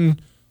losing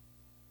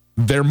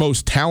their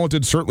most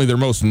talented, certainly their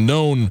most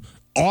known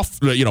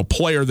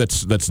player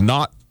that's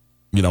not,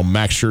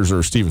 Max Scherzer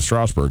or Steven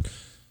Strasburg,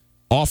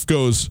 off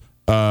goes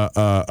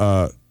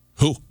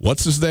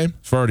what's his name?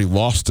 I've already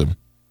lost him.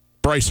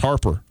 Bryce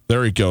Harper.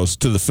 There he goes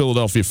to the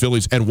Philadelphia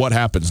Phillies. And what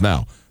happens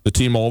now? The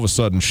team all of a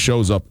sudden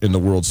shows up in the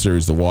World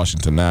Series, the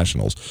Washington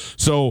Nationals.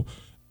 So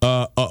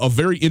a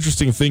very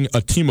interesting thing, a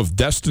team of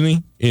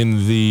destiny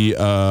in the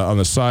on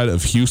the side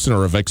of Houston,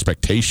 or of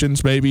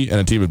expectations maybe,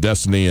 and a team of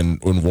destiny in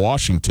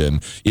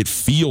Washington. It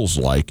feels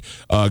like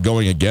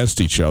going against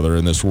each other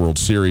in this World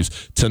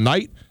Series.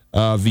 Tonight,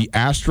 the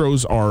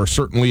Astros are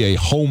certainly a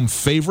home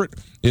favorite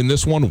in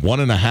this one,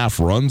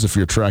 1.5 runs if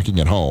you're tracking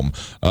at home.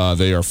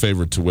 They are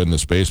favored to win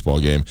this baseball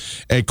game.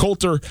 And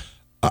Coulter,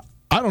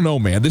 I don't know,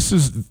 man.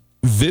 This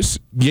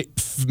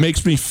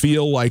makes me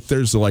feel like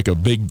there's like a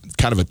big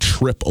kind of a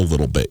trip a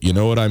little bit. You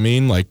know what I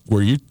mean? Like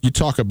where you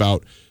talk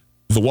about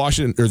the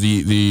Washington or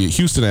the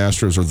Houston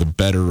Astros are the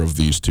better of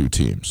these two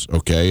teams,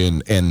 okay?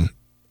 And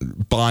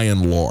by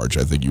and large,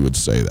 I think you would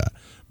say that.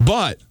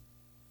 But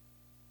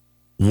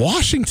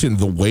Washington,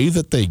 the way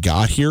that they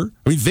got here,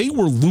 I mean, they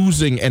were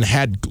losing and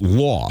had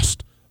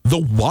lost the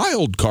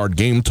wild card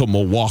game to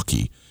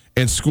Milwaukee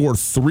and scored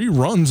 3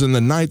 runs in the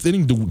ninth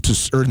inning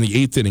or in the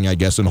 8th inning, I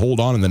guess, and hold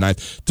on in the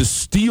ninth to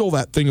steal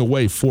that thing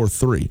away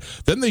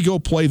 4-3. Then they go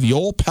play the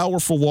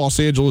all-powerful Los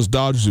Angeles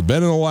Dodgers, who've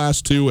been in the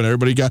last 2, and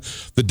everybody got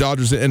the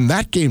Dodgers in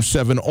that game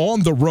 7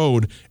 on the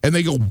road, and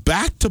they go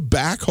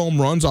back-to-back home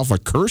runs off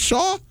of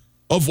Kershaw,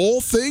 of all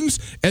things,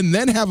 and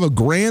then have a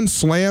grand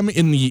slam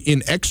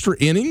in extra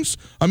innings.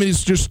 I mean,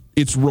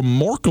 it's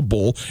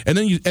remarkable. And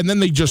then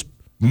they just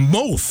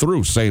mow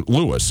through St.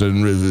 Louis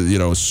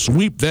and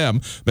sweep them,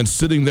 then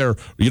sitting there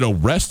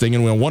resting,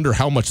 and we wonder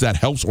how much that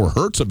helps or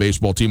hurts a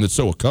baseball team that's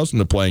so accustomed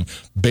to playing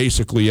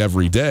basically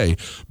every day.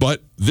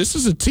 But this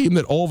is a team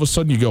that all of a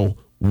sudden you go,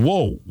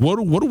 whoa, what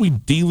are we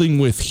dealing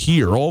with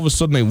here? All of a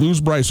sudden they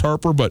lose Bryce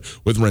Harper, but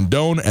with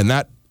Rendon and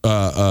that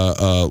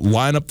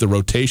lineup, the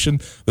rotation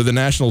that the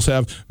Nationals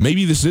have,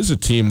 maybe this is a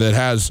team that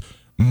has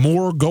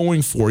more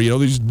going for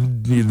these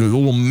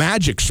little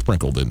magic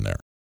sprinkled in there.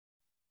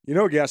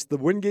 Guest, the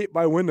Wingate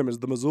by Wyndham is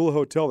the Missoula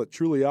hotel that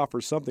truly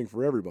offers something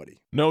for everybody.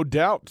 No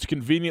doubt. It's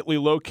conveniently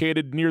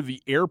located near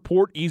the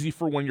airport, easy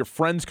for when your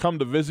friends come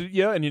to visit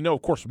you, and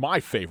of course, my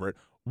favorite,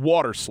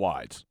 water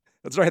slides.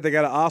 That's right. They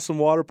got an awesome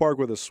water park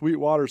with a sweet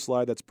water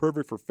slide that's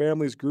perfect for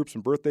families, groups,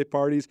 and birthday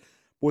parties.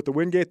 But with the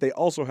Wingate, they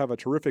also have a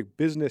terrific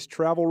business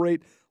travel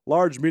rate,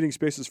 large meeting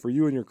spaces for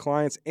you and your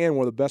clients, and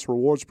one of the best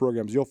rewards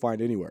programs you'll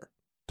find anywhere.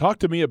 Talk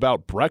to me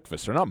about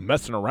breakfast. They're not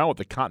messing around with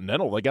the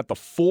Continental. They got the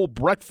full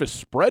breakfast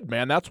spread,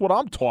 man. That's what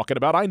I'm talking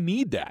about. I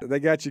need that.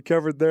 They got you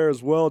covered there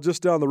as well.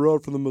 Just down the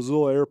road from the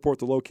Missoula Airport,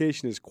 the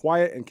location is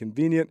quiet and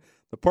convenient.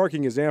 The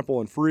parking is ample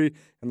and free,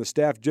 and the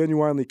staff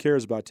genuinely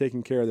cares about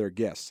taking care of their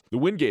guests. The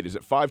Wingate is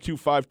at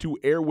 5252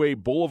 Airway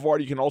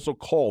Boulevard. You can also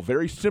call.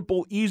 Very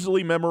simple,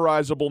 easily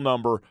memorizable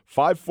number,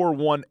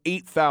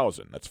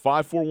 541-8000. That's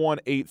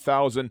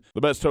 541-8000.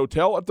 The best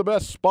hotel at the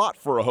best spot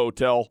for a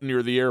hotel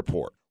near the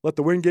airport. Let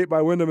the Wingate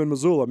by Wyndham in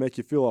Missoula make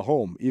you feel at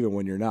home, even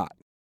when you're not.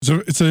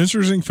 So it's an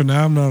interesting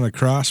phenomenon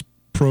across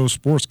pro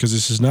sports because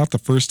this is not the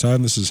first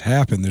time this has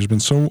happened. There's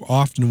been so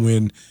often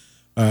when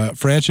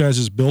franchise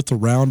is built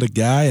around a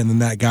guy and then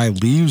that guy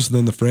leaves,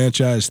 then the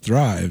franchise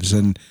thrives.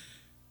 And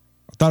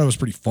I thought it was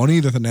pretty funny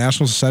that the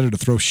Nationals decided to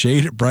throw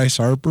shade at Bryce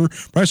Harper.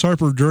 Bryce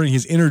Harper, during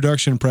his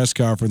introduction press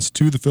conference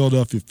to the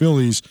Philadelphia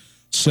Phillies,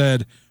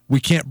 said,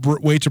 "We can't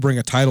wait to bring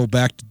a title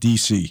back to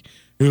D.C."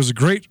 It was a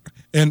great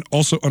and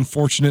also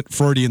unfortunate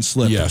Freudian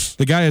slip. Yes.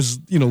 The guy is,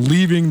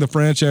 leaving the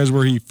franchise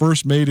where he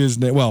first made his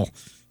name. Well,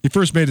 he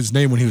first made his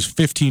name when he was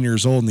 15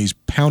 years old, and he's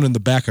pounding the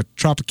back of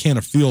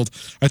Tropicana Field.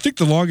 I think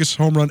the longest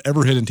home run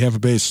ever hit in Tampa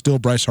Bay is still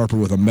Bryce Harper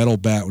with a metal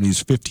bat when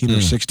he's 15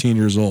 or 16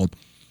 years old.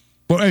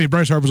 But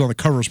Bryce Harper was on the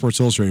cover of Sports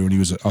Illustrated when he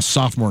was a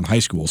sophomore in high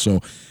school,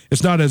 so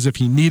it's not as if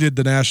he needed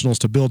the Nationals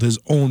to build his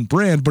own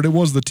brand, but it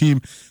was the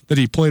team that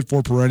he played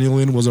for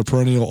perennially and was a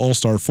perennial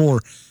all-star for.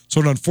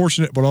 So an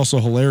unfortunate but also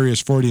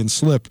hilarious Freudian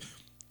slip.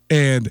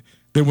 And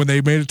then when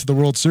they made it to the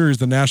World Series,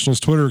 the Nationals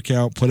Twitter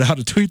account put out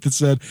a tweet that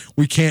said,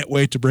 "We can't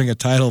wait to bring a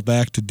title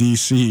back to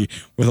D.C."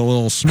 with a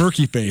little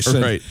smirky face.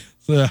 Right.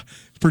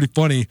 It's pretty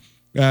funny,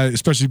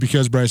 especially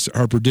because Bryce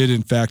Harper did,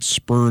 in fact,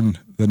 spurn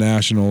the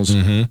Nationals.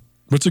 Mm-hmm.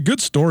 But it's a good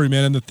story,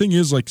 man. And the thing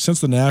is,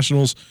 since the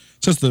Expos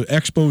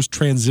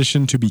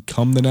transitioned to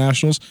become the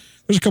Nationals,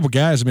 there's a couple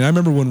guys. I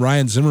remember when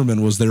Ryan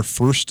Zimmerman was their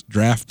first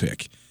draft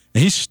pick,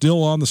 and he's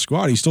still on the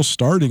squad. He's still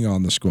starting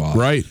on the squad.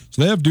 Right.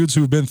 So they have dudes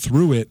who've been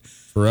through it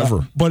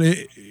forever. But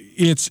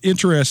it's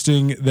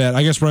interesting that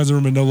I guess Ryan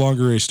Zimmerman no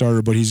longer a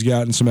starter, but he's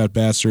gotten some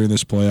at-bats during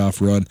this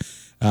playoff run.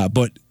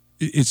 But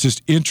it's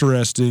just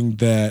interesting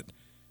that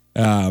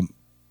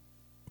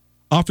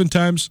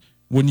oftentimes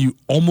when you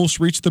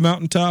almost reach the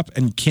mountaintop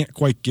and you can't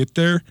quite get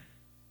there,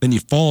 then you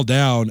fall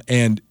down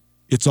and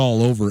it's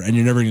all over and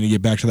you're never going to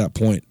get back to that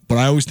point. But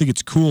I always think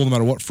it's cool, no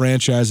matter what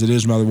franchise it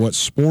is, no matter what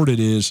sport it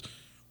is,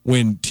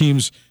 when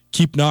teams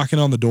keep knocking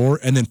on the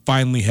door and then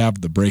finally have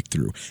the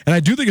breakthrough. And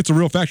I do think it's a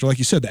real factor. Like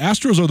you said, the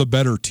Astros are the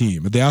better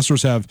team. The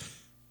Astros have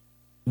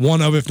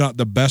one of, if not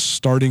the best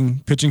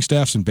starting pitching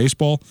staffs in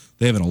baseball.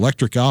 They have an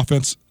electric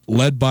offense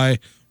led by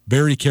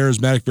very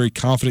charismatic, very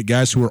confident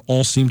guys who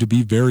all seem to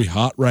be very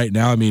hot right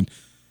now.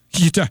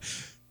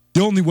 The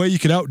only way you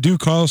could outdo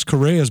Carlos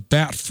Correa's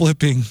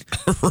bat-flipping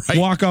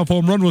walk-off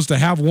home run was to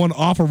have one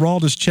off of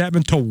Aroldis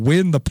Chapman to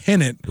win the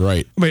pennant.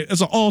 Right. It's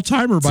an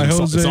all-timer by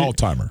Jose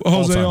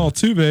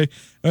Altuve.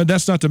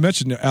 That's not to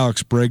mention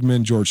Alex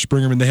Bregman, George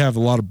Springer. They have a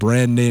lot of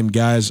brand-name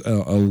guys,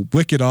 a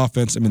wicked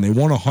offense. They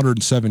won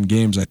 107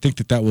 games. I think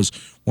that was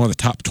one of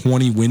the top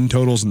 20 win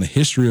totals in the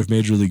history of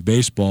Major League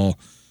Baseball.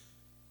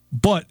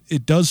 But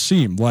it does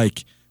seem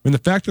like, the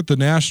fact that the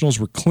Nationals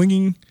were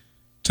clinging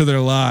to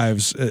their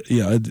lives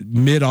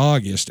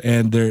mid-August,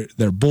 and their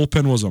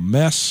bullpen was a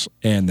mess,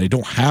 and they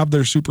don't have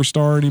their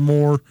superstar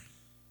anymore,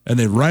 and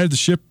they righted the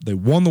ship, they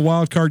won the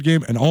wild card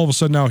game, and all of a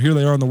sudden now here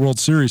they are in the World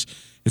Series.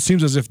 It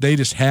seems as if they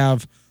just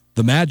have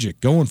the magic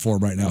going for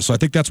them right now. So I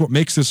think that's what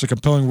makes this a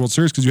compelling World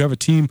Series, because you have a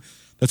team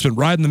that's been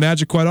riding the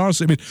magic quite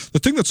honestly. The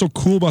thing that's so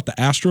cool about the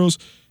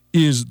Astros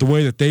is the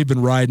way that they've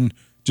been riding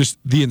just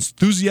the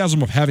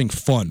enthusiasm of having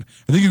fun.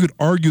 I think you could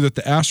argue that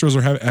the Astros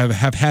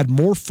have had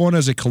more fun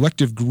as a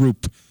collective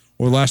group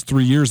over the last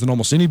 3 years than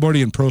almost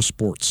anybody in pro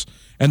sports.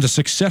 And the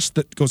success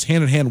that goes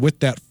hand in hand with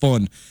that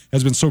fun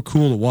has been so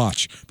cool to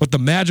watch. But the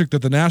magic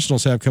that the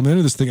Nationals have coming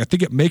into this thing, I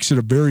think it makes it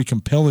a very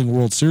compelling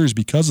World Series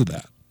because of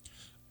that.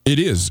 It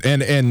is.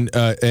 And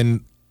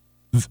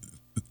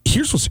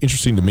here's what's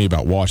interesting to me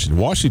about Washington.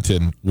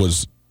 Washington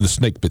was the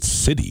snake bit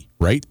city,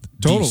 right?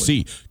 Totally.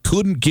 DC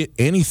couldn't get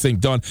anything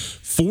done.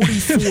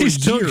 44 they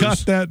still years. got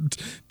that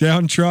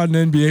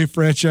downtrodden NBA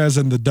franchise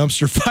and the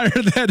dumpster fire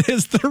that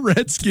is the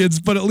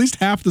Redskins, but at least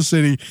half the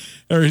city,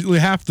 or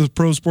half the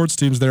pro sports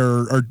teams there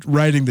are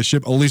riding the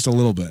ship at least a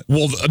little bit.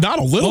 Well, not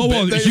a little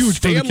bit. Well, huge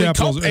for the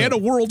Capitals and a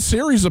World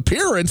Series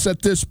appearance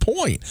at this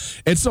point.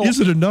 And so is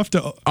it enough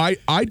to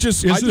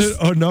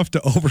enough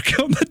to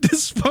overcome the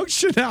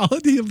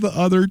dysfunctionality of the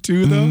other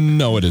two, though?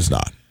 No, it is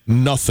not.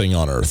 Nothing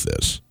on earth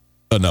is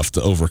enough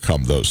to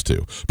overcome those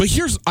two. But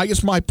I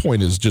guess my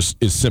point is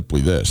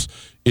simply this,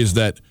 is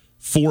that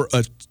for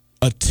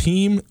a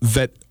team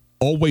that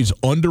always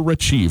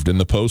underachieved in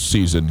the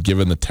postseason,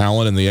 given the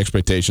talent and the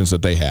expectations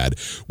that they had,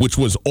 which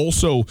was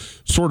also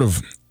sort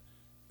of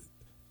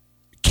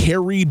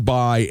carried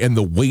by and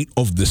the weight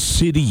of the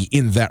city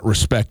in that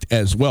respect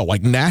as well.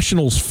 Like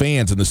Nationals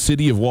fans in the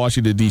city of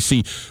Washington,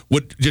 D.C.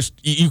 would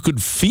you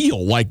could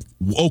feel like,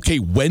 okay,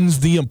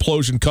 when's the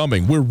implosion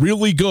coming? We're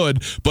really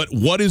good, but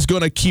what is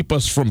going to keep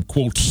us from,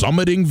 quote,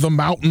 summiting the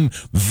mountain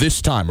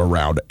this time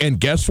around? And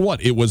guess what?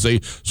 It was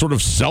a sort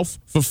of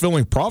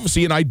self-fulfilling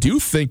prophecy, and I do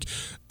think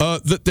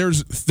that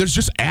there's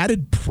just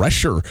added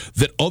pressure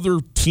that other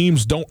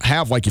teams don't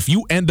have. Like if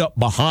you end up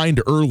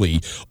behind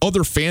early,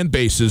 other fan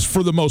bases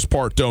for the most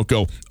part don't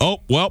go, oh,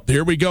 well,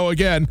 here we go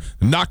again.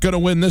 Not going to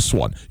win this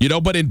one.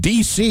 But in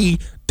D.C.,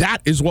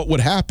 that is what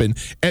would happen.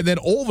 And then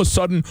all of a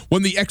sudden,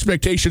 when the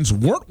expectations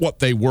weren't what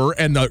they were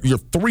and your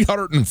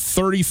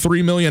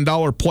 $333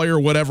 million player,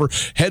 whatever,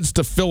 heads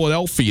to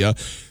Philadelphia,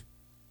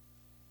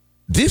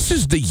 this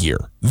is the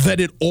year that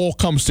it all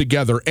comes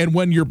together. And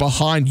when you're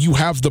behind, you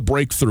have the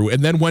breakthrough.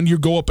 And then when you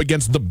go up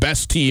against the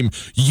best team,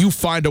 you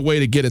find a way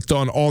to get it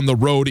done on the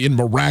road in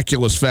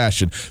miraculous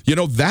fashion.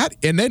 That,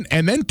 and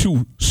then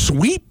to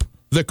sweep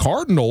the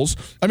Cardinals,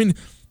 I mean,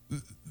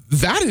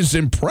 that is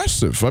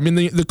impressive. I mean,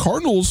 the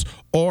Cardinals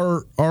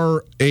are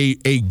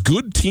a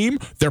good team.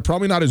 They're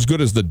probably not as good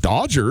as the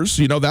Dodgers.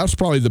 That's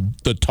probably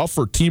the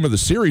tougher team of the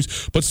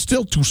series. But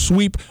still, to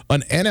sweep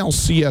an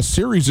NLCS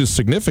series is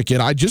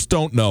significant. I just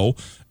don't know.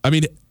 I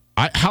mean,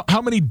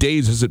 how many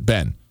days has it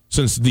been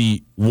since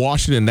the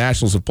Washington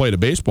Nationals have played a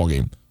baseball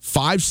game?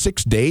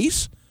 5-6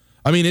 days?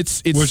 I mean,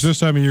 it's which this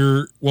time of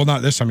year, well,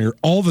 not this time of year,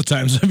 all the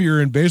times of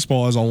year in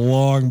baseball is a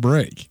long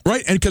break,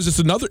 right? And because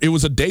it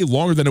was a day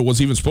longer than it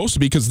was even supposed to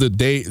be, because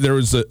there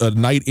was a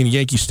night in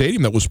Yankee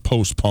Stadium that was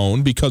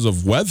postponed because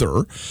of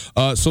weather.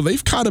 So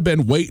they've kind of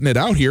been waiting it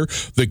out here.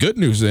 The good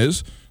news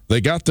is they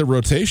got their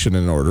rotation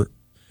in order.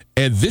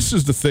 And this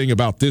is the thing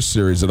about this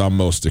series that I'm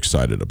most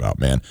excited about,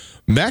 man.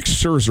 Max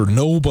Scherzer,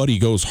 nobody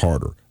goes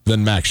harder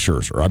than Max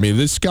Scherzer. I mean,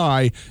 this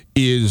guy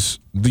is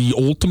the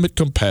ultimate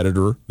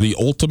competitor,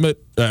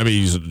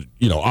 he's,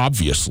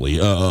 obviously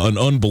an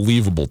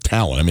unbelievable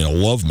talent. I mean, I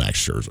love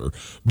Max Scherzer.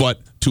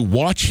 But to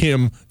watch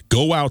him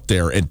go out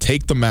there and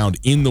take the mound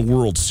in the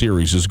World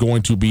Series is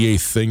going to be a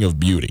thing of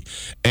beauty.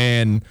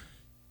 And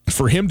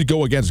for him to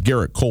go against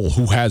Garrett Cole,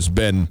 who has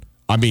been,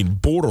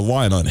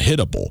 borderline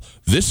unhittable,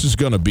 this is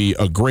going to be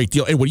a great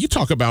deal. And when you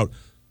talk about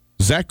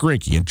Zach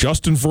Greinke and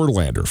Justin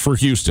Verlander for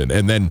Houston,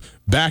 and then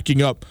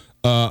backing up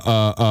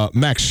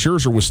Max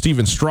Scherzer with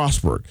Steven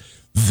Strasburg,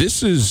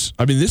 this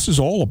is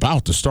all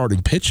about the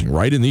starting pitching,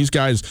 right? And these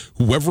guys,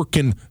 whoever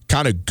can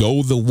kind of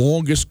go the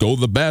longest, go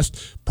the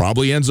best,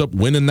 probably ends up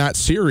winning that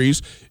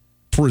series.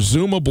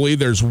 Presumably,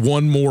 there's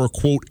one more,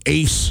 quote,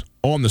 ace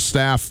on the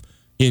staff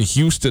in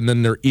Houston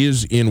than there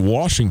is in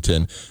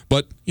Washington.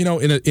 But,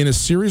 in a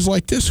series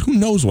like this, who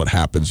knows what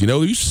happens?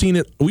 We've seen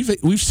it.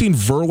 We've seen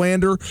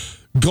Verlander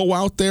go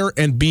out there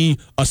and be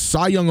a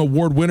Cy Young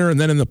Award winner, and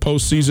then in the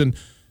postseason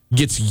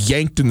gets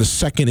yanked in the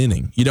second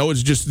inning.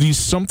 It's just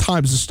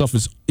sometimes this stuff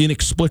is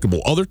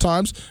inexplicable. Other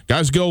times,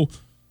 guys go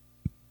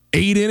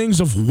 8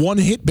 innings of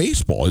one-hit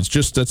baseball. It's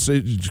just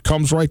it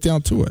comes right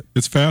down to it.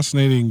 It's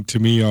fascinating to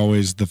me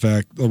always, the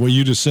fact, what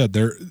you just said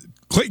there,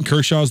 Clayton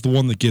Kershaw is the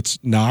one that gets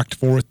knocked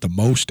for it the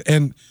most,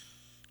 and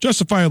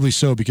justifiably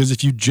so, because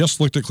if you just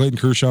looked at Clayton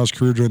Kershaw's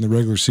career during the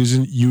regular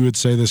season, you would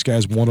say this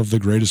guy's one of the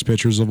greatest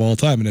pitchers of all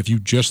time. And if you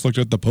just looked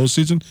at the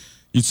postseason,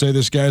 you'd say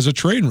this guy's a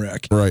train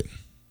wreck. Right.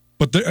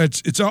 But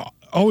it's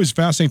always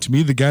fascinating to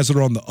me, the guys that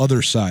are on the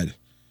other side.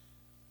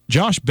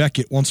 Josh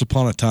Beckett, once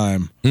upon a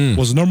time,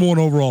 was the number 1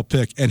 overall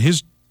pick, and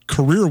his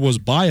career was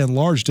by and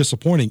large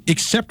disappointing,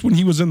 except when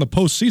he was in the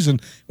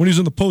postseason. When he was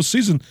in the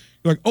postseason,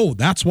 you're like, oh,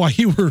 that's why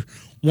you were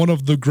one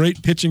of the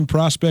great pitching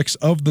prospects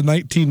of the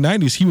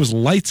 1990s. He was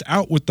lights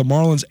out with the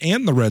Marlins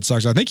and the Red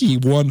Sox. I think he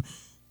won.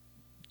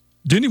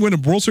 Didn't he win a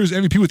World Series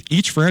MVP with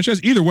each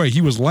franchise? Either way,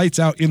 he was lights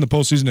out in the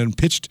postseason and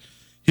pitched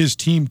his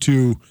team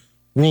to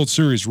World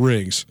Series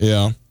rings.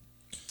 Yeah.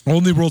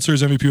 Only World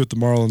Series MVP with the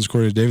Marlins,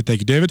 according to David.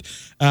 Thank you, David.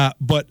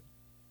 But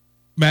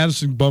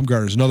Madison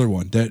Bumgarner is another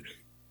one that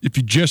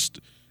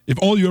if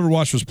all you ever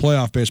watched was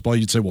playoff baseball,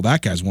 you'd say, well,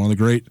 that guy's one of the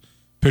great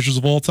pitchers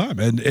of all time.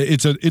 And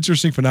it's an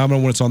interesting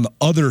phenomenon when it's on the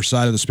other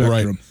side of the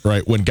spectrum.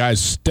 Right. When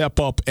guys step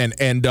up and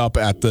end up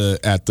at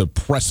the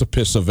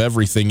precipice of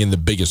everything in the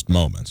biggest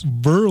moments.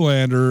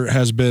 Verlander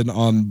has been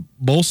on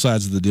both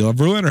sides of the deal.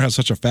 Verlander has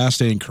such a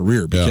fascinating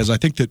career because I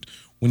think that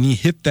when he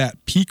hit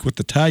that peak with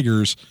the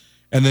Tigers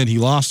and then he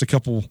lost a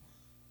couple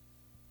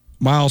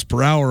miles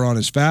per hour on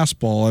his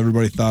fastball,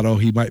 everybody thought, oh,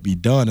 he might be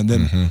done. And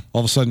then all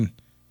of a sudden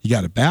he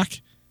got it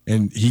back.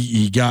 And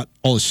he got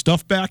all his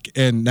stuff back,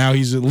 and now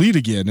he's elite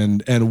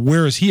again. And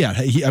where is he at?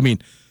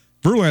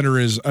 Verlander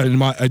is.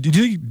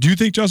 Do you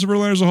think Justin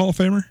Verlander is a Hall of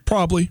Famer?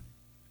 Probably.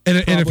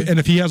 And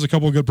if he has a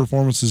couple of good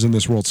performances in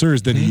this World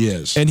Series, then he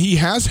is. And he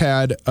has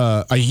had.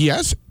 He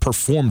has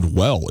performed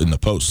well in the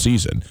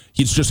postseason.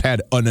 He's just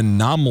had an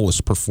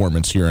anomalous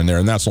performance here and there,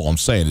 and that's all I'm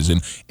saying. Is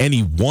in any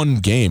one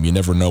game, you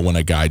never know when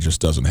a guy just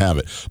doesn't have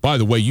it. By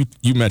the way,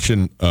 you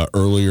mentioned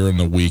earlier in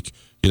the week,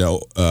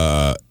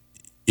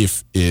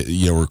 if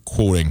we're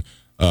quoting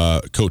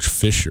Coach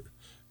Fisher,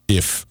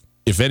 if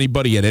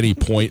anybody at any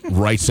point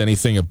writes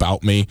anything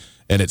about me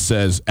and it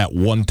says at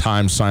one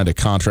time signed a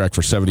contract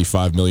for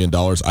 $75 million,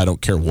 I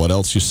don't care what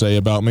else you say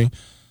about me.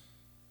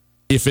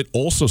 If it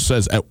also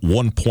says at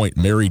one point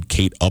married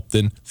Kate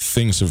Upton,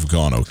 things have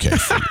gone okay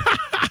for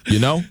you.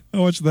 How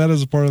much of that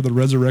is a part of the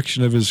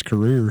resurrection of his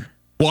career?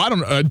 Well, I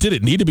don't. Did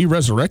it need to be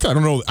resurrected? I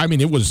don't know. I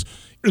mean, it was.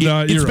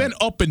 It's been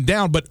up and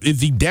down, but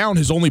the down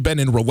has only been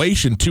in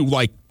relation to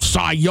like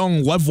Cy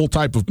Young level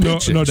type of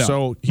pitching. No doubt.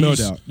 So no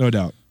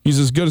doubt. He's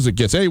as good as it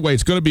gets. Anyway,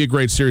 it's going to be a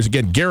great series.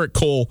 Again, Garrett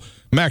Cole,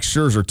 Max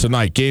Scherzer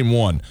tonight, game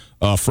 1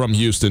 from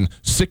Houston.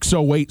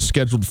 6:08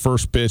 scheduled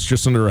first pitch,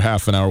 just under a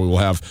half an hour. We will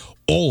have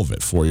all of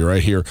it for you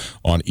right here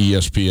on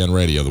ESPN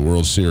Radio, the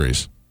World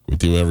Series. We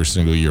do every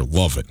single year.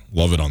 Love it.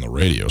 Love it on the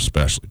radio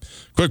especially.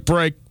 Quick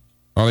break.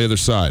 On the other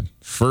side,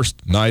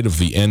 first night of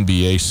the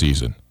NBA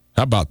season.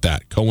 How about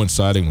that?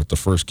 Coinciding with the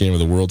first game of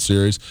the World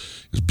Series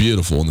is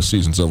beautiful, and the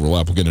season's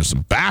overlap. We'll get into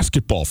some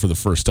basketball for the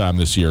first time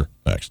this year.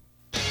 Next.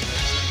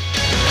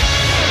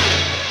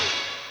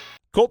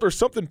 Colt, there's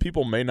something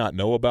people may not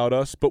know about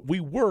us, but we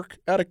work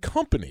at a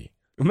company.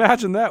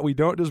 Imagine that. We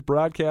don't just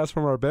broadcast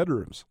from our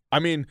bedrooms. I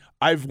mean,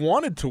 I've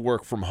wanted to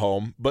work from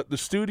home, but the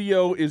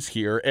studio is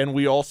here, and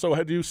we also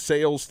do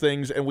sales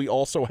things, and we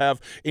also have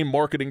a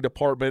marketing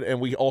department, and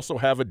we also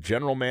have a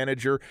general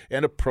manager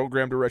and a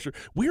program director.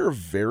 We are a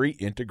very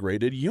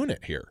integrated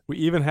unit here. We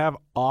even have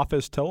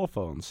office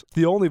telephones.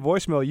 The only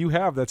voicemail you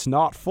have that's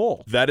not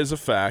full. That is a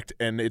fact,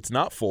 and it's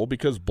not full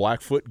because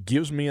Blackfoot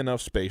gives me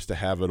enough space to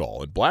have it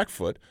all. And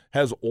Blackfoot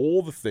has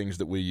all the things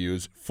that we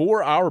use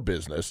for our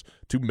business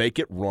to make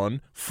it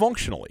run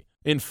functionally.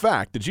 In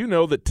fact, did you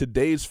know that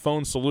today's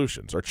phone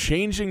solutions are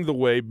changing the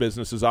way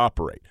businesses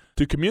operate?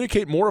 To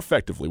communicate more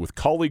effectively with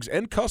colleagues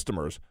and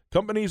customers,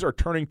 companies are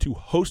turning to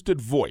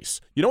hosted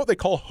voice. You know what they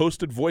call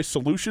hosted voice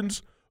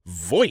solutions?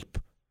 VoIP.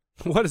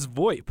 What is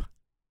VoIP?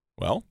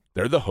 Well,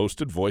 they're the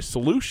hosted voice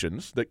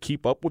solutions that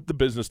keep up with the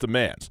business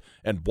demands.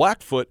 And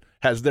Blackfoot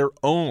has their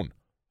own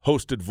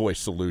hosted voice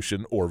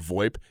solution, or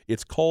VoIP.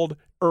 It's called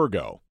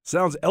Ergo.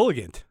 Sounds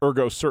elegant.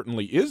 Ergo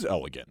certainly is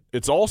elegant.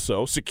 It's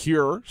also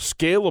secure,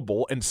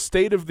 scalable, and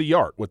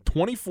state-of-the-art with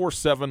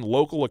 24/7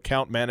 local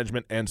account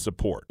management and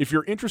support. If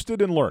you're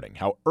interested in learning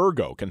how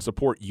Ergo can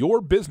support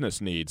your business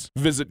needs,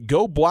 visit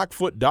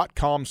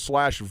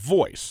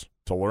goblackfoot.com/voice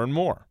to learn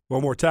more.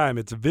 One more time,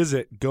 it's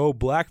visit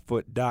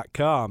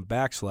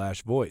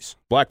goblackfoot.com/voice.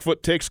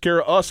 Blackfoot takes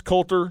care of us,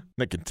 Coulter,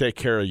 and it can take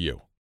care of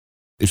you.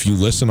 If you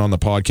listen on the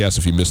podcast,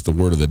 if you missed the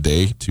word of the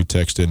day to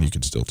text in, you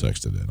can still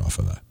text it in off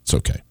of that. It's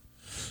okay.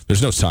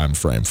 There's no time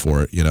frame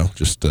for it,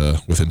 just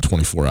within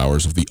 24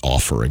 hours of the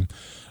offering.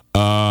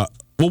 Well,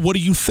 what do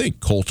you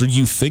think, Coulter? Do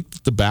you think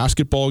that the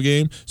basketball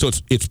game, so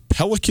it's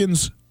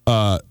Pelicans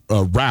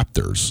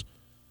Raptors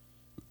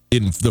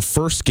in the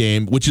first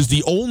game, which is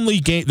the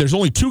only game, there's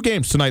only 2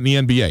 games tonight in the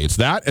NBA. It's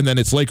that, and then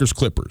it's Lakers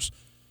Clippers.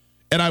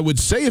 And I would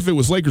say if it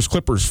was Lakers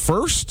Clippers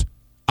first,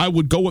 I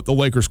would go with the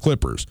Lakers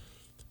Clippers.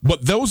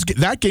 But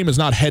that game is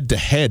not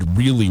head-to-head,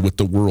 really, with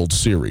the World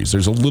Series.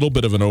 There's a little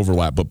bit of an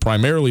overlap, but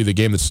primarily the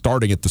game that's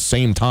starting at the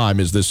same time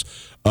is this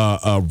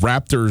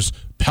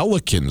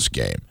Raptors-Pelicans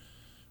game,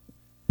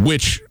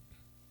 which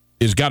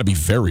has got to be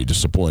very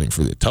disappointing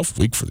for the tough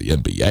week for the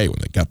NBA when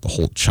they got the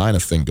whole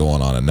China thing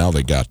going on, and now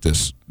they got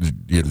this,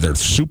 their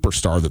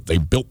superstar that they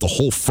built the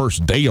whole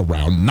first day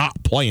around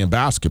not playing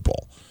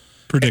basketball.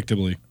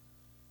 Predictably.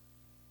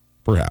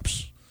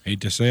 Perhaps.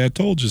 Hate to say I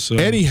told you so.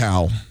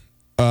 Anyhow,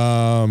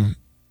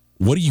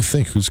 what do you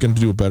think? Who's going to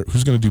do better?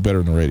 Who's going to do better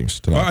in the ratings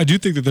tonight? I do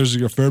think that there's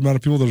a fair amount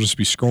of people that will just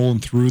be scrolling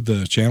through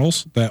the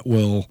channels that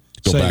will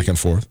go back and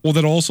forth. Well,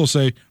 that'll also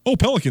say, "Oh,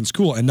 Pelicans,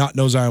 cool," and not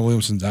know Zion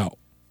Williamson's out.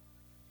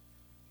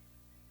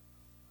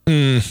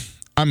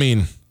 I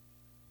mean,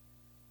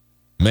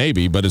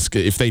 maybe, but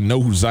if they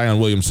know who Zion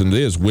Williamson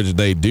is, which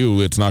they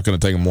do, it's not going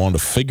to take them long to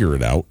figure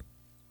it out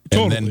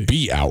and then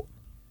be out.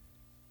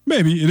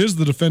 Maybe it is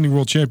the defending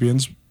world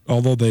champions,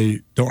 although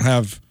they don't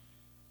have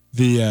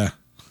the.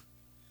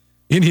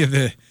 Any of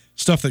the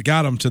stuff that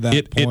got them to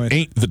that point. It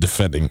ain't the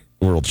defending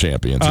world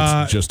champions.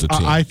 It's just a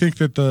team. I think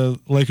that the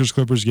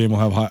Lakers-Clippers game will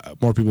have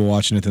more people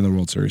watching it than the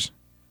World Series.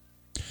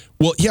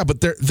 Well, yeah,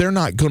 but they're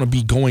not going to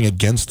be going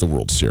against the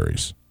World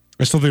Series.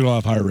 I still think it'll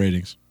have higher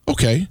ratings.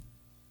 Okay.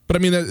 But, I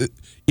mean,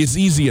 it's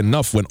easy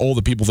enough when all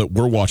the people that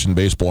were watching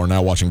baseball are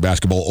now watching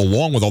basketball,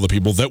 along with all the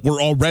people that were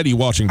already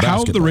watching basketball.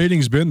 How have the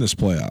ratings been this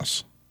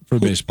playoffs for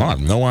baseball? I have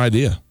no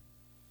idea.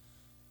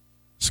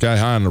 Sky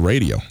high on the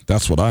radio.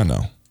 That's what I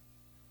know.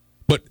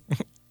 But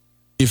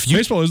if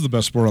baseball is the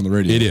best sport on the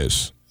radio. It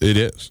is.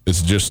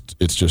 It's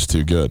just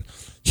too good.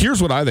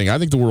 Here's what I think. I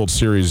think the World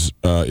Series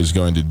is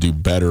going to do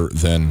better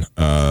than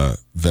the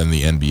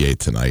NBA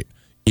tonight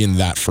in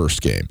that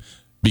first game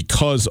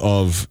because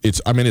of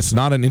it's. I mean, it's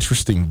not an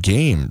interesting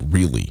game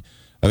really.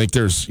 I think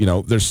there's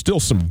still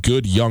some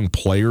good young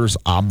players,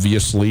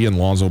 obviously, and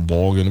Lonzo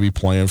Ball going to be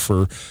playing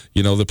for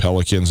the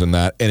Pelicans and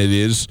that, and it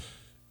is.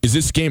 Is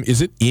this game,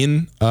 is it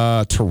in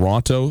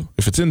Toronto?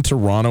 If it's in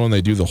Toronto and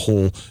they do the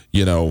whole,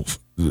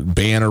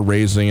 banner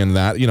raising and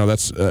that,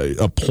 that's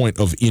a point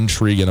of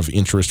intrigue and of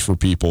interest for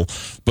people.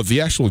 But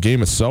the actual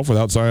game itself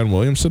without Zion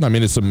Williamson, I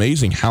mean, it's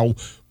amazing how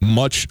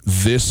much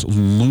this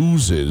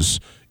loses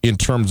in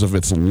terms of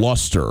its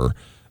luster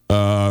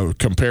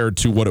compared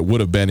to what it would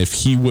have been if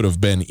he would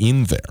have been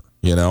in there,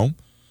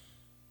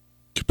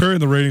 Comparing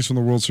the ratings from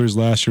the World Series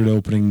last year to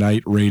opening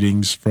night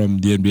ratings from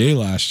the NBA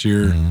last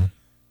year,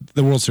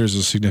 the World Series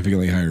is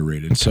significantly higher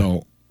rated.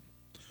 So,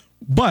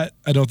 but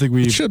I don't think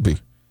it should be.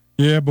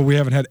 Yeah, but we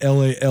haven't had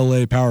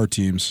LA power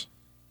teams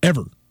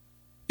ever.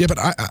 Yeah, but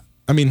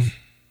I mean,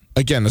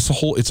 again, it's a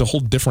whole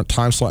different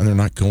time slot, and they're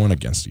not going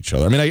against each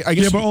other. I mean, I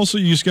guess. Yeah, but also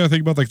you just got to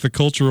think about like the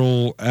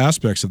cultural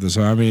aspects of this.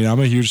 I mean, I'm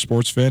a huge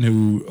sports fan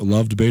who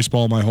loved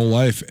baseball my whole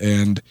life,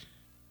 and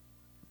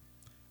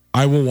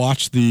I will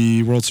watch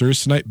the World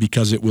Series tonight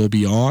because it will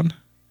be on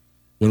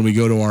when we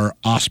go to our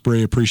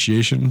Osprey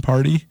appreciation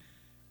party,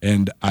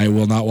 and I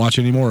will not watch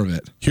any more of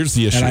it. Here's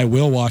the issue. And I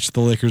will watch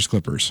the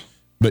Lakers-Clippers.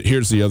 But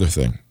here's the other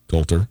thing,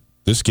 Coulter.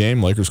 This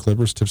game,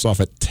 Lakers-Clippers, tips off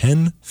at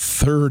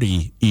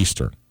 10:30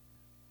 Eastern.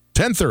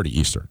 10:30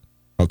 Eastern.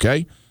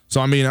 Okay? So,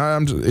 I mean,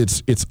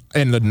 it's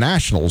and the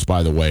Nationals,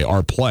 by the way,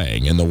 are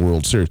playing in the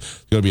World Series.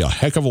 There's going to be a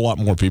heck of a lot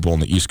more people on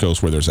the East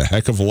Coast, where there's a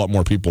heck of a lot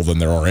more people than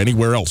there are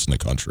anywhere else in the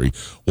country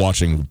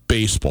watching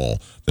baseball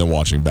than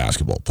watching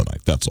basketball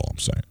tonight. That's all I'm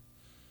saying.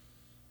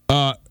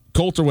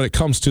 Coulter, when it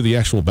comes to the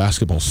actual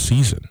basketball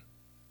season,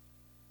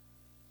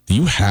 do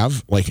you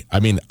have, like,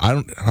 I mean, I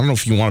don't know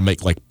if you want to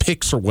make, like,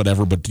 picks or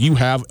whatever, but do you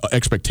have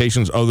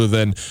expectations other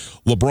than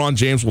LeBron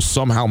James will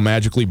somehow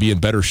magically be in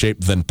better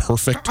shape than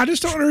perfect? I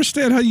just don't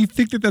understand how you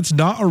think that that's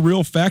not a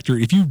real factor.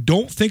 If you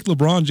don't think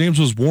LeBron James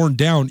was worn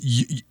down,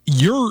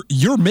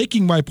 you're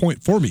making my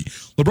point for me.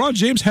 LeBron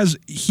James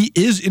he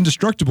is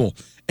indestructible,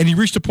 and he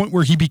reached a point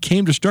where he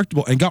became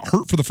destructible and got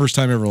hurt for the first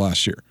time ever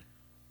last year.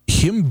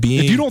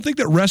 If you don't think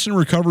that rest and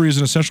recovery is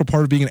an essential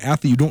part of being an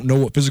athlete, you don't know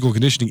what physical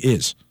conditioning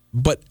is.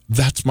 But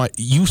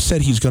you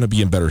said he's going to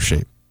be in better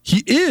shape.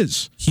 He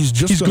is. He's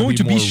going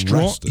to be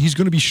strong. rested. He's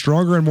going to be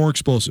stronger and more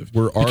explosive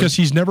because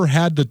he's never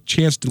had the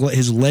chance to let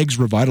his legs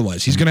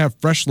revitalize. He's going to have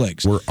fresh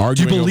legs. We're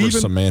arguing over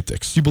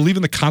semantics. Do you believe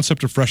in the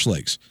concept of fresh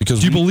legs? Do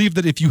you believe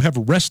that if you have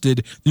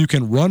rested, you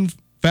can run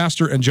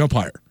faster and jump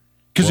higher?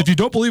 Because if you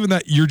don't believe in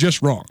that, you're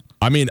just wrong.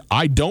 I mean,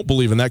 I don't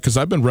believe in that because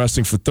I've been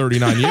resting for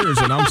 39 years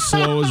and I'm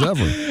slow as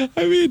ever.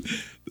 I mean,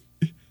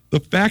 the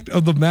fact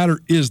of the matter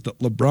is that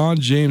LeBron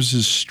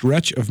James'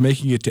 stretch of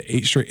making it to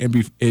 8 straight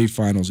NBA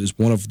finals is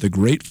one of the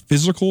great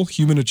physical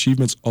human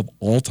achievements of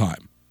all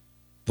time.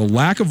 The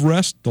lack of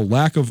rest, the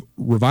lack of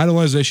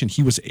revitalization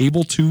he was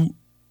able to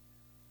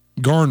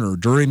garner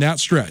during that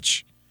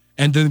stretch,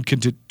 and then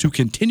to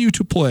continue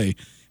to play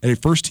at a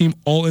first-team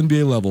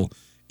All-NBA level,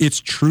 it's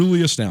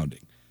truly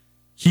astounding.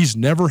 He's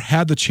never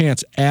had the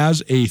chance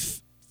as a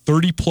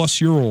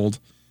 30-plus-year-old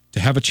to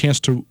have a chance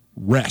to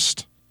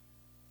rest.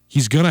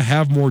 He's going to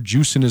have more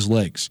juice in his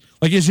legs.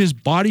 Like, is his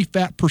body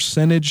fat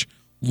percentage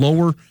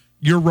lower?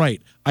 You're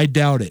right. I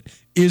doubt it.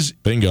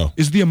 Bingo.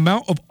 Is the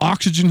amount of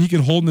oxygen he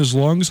can hold in his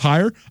lungs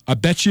higher? I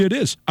bet you it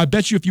is. I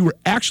bet you if you were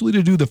actually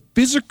to do the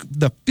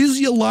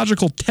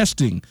physiological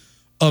testing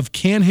of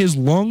can his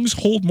lungs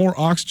hold more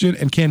oxygen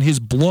and can his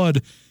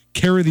blood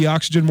carry the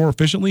oxygen more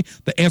efficiently,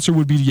 the answer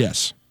would be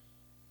yes.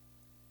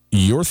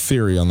 Your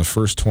theory on the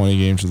first 20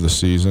 games of the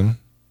season,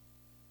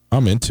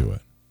 I'm into it.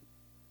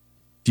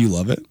 Do you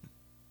love it?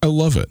 I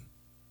love it.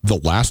 The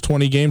last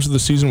 20 games of the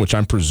season, which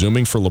I'm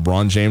presuming for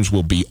LeBron James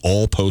will be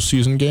all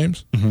postseason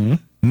games,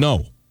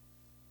 No,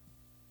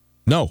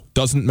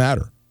 doesn't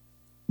matter.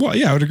 Well,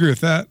 yeah, I would agree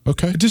with that.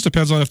 Okay. It just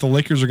depends on if the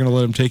Lakers are going to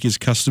let him take his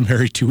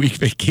customary 2-week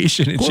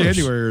vacation in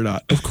January or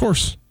not. Of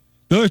course.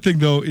 The other thing,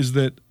 though, is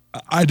that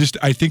I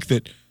think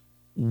that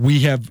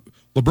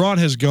LeBron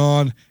has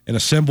gone and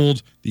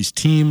assembled these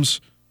teams,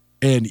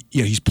 and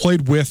he's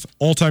played with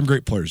all-time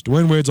great players.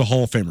 Dwayne Wade's a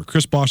Hall of Famer.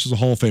 Chris Bosh is a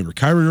Hall of Famer.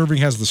 Kyrie Irving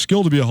has the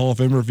skill to be a Hall of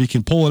Famer if he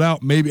can pull it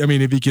out. Maybe, I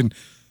mean, if he can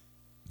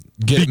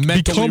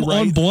become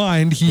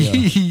unblind,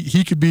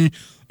 he could be.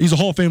 He's a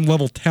Hall of Fame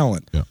level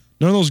talent. Yeah.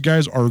 None of those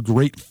guys are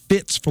great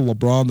fits for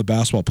LeBron, the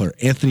basketball player.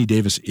 Anthony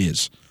Davis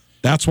is.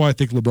 That's why I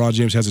think LeBron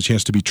James has a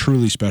chance to be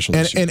truly special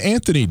this year. And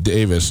Anthony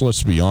Davis,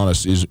 let's be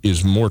honest,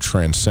 is more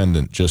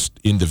transcendent just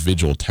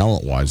individual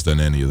talent-wise than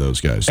any of those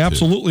guys.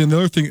 Absolutely. And the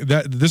other thing,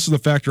 this is the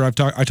factor I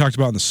talked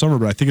about in the summer,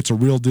 but I think it's a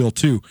real deal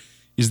too,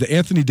 is that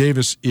Anthony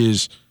Davis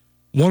is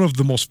one of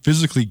the most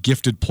physically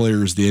gifted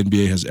players the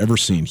NBA has ever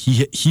seen.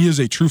 He is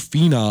a true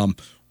phenom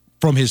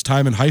from his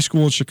time in high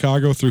school in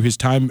Chicago through his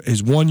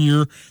 1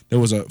 year. There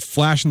was a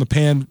flash in the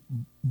pan,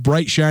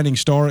 bright shining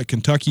star at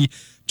Kentucky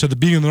to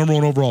being the number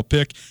 1 overall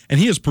pick, and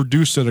he has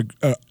produced at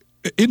a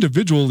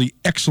individually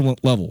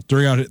excellent level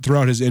throughout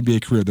his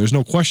NBA career. There's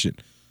no question.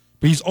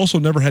 But he's also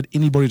never had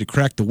anybody to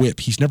crack the whip.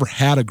 He's never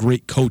had a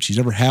great coach. He's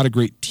never had a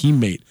great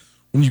teammate.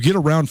 When you get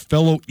around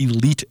fellow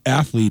elite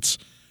athletes,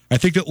 I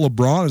think that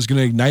LeBron is going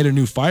to ignite a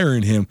new fire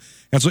in him.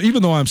 And so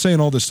even though I'm saying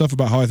all this stuff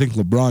about how I think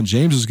LeBron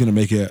James is going to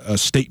make a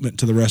statement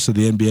to the rest of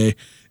the NBA,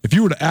 if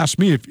you were to ask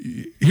me,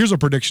 here's a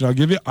prediction I'll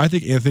give you, I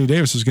think Anthony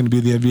Davis is going to be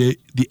the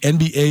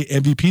NBA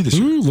MVP this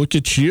year. Ooh, look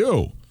at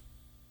you.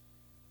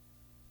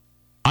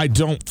 I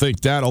don't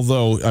think that,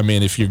 although, I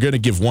mean, if you're going to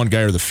give one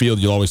guy the field,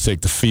 you'll always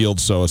take the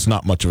field, so it's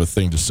not much of a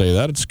thing to say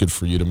that. It's good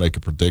for you to make a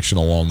prediction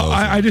along those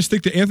lines. I just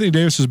think that Anthony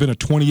Davis has been a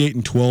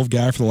 28-12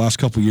 guy for the last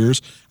couple of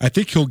years. I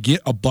think he'll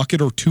get a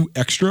bucket or two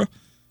extra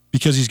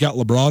because he's got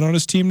LeBron on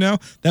his team now,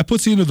 that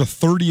puts you into the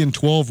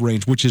 30-12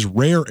 range, which is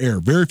rare air.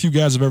 Very few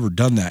guys have ever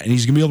done that, and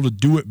he's going to be able to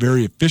do it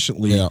very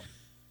efficiently. Yeah.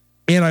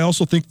 And I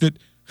also think that,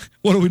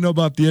 what do we know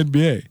about the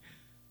NBA?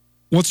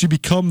 Once you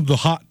become the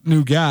hot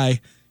new guy,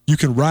 you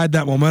can ride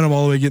that momentum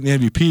all the way to getting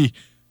the MVP,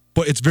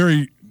 but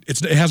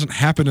it hasn't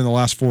happened in the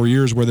last 4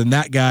 years where then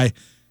that guy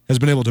has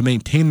been able to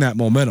maintain that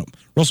momentum.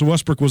 Russell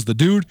Westbrook was the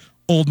dude,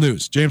 old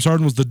news. James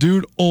Harden was the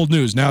dude, old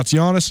news. Now it's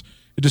Giannis.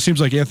 It just seems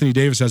like Anthony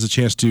Davis has a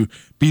chance to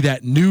be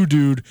that new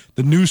dude,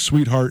 the new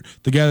sweetheart,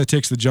 the guy that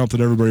takes the jump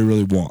that everybody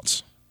really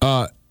wants.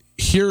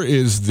 Here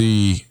is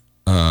the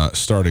projected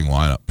starting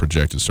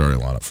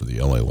lineup for the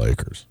LA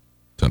Lakers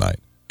tonight.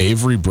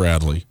 Avery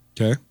Bradley.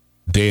 Okay.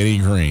 Danny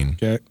Green.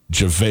 Okay.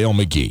 JaVale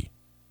McGee.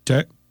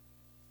 Okay.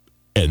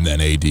 And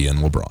then AD and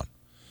LeBron.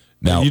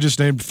 Now, you just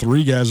named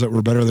 3 guys that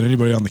were better than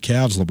anybody on the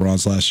Cavs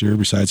LeBron's last year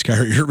besides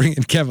Kyrie Irving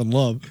and Kevin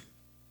Love.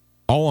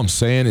 All I'm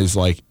saying is,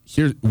 like,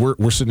 here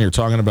we're sitting here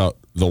talking about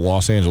the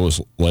Los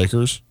Angeles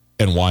Lakers,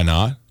 and why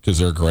not? Because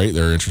they're great,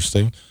 they're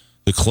interesting.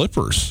 The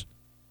Clippers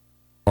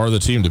are the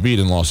team to beat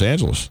in Los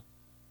Angeles.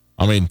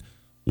 I mean,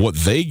 what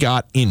they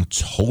got in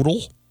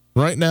total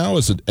right now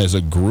as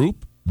a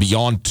group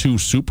beyond 2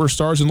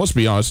 superstars, and let's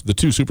be honest, the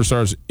 2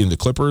 superstars in the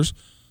Clippers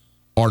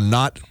are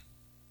not.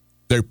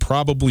 They're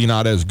probably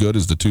not as good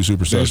as the 2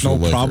 superstars. There's no for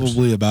the Lakers.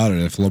 probably about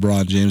it if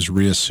LeBron James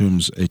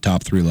reassumes a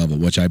top 3 level,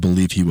 which I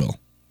believe he will.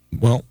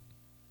 Well,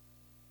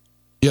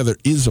 yeah, there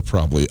is a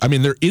probably. I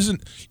mean, there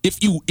isn't.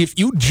 If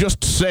you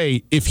just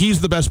say if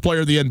he's the best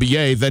player in the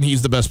NBA, then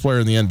he's the best player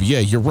in the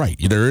NBA. You're right.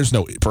 There is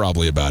no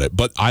probably about it.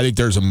 But I think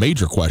there's a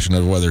major question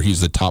of whether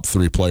he's the top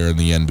 3 player in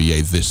the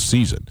NBA this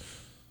season.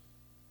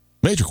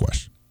 Major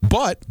question.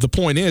 But the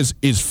point is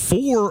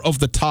 4 of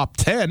the top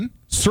 10,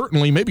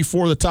 certainly maybe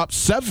 4 of the top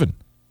 7,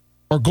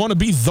 are going to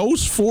be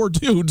those 4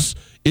 dudes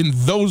in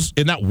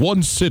that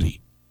one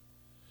city.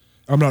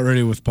 I'm not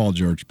ready with Paul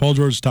George. Paul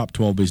George is top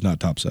 12, but he's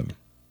not top 7.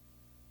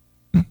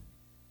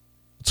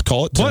 Let's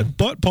call it 10.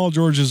 But Paul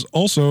George is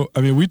also,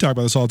 I mean, we talk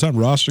about this all the time,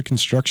 roster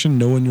construction,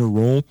 knowing your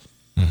role.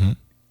 Mm-hmm.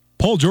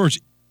 Paul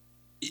George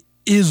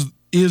is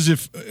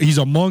if he's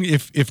among,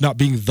 if not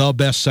being the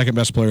best, second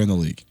best player in the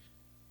league.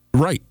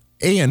 Right.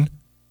 And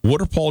what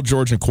are Paul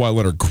George and Kawhi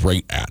Leonard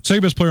great at?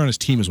 Second best player on his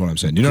team is what I'm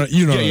saying. You know what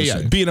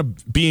I'm saying?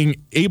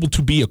 Being able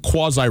to be a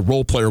quasi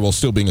role player while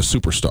still being a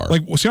superstar.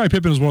 Like Scottie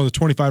Pippen is one of the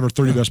 25 or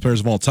 30 best players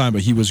of all time,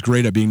 but he was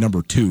great at being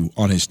number 2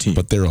 on his team.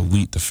 But they're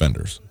elite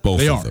defenders.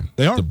 Both of them.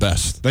 They are the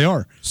best. They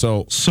are.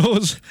 So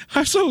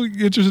I'm so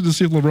interested to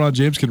see if LeBron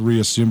James can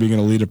reassume being an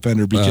elite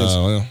defender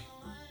because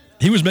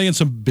he was making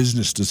some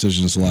business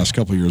decisions the last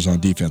couple of years on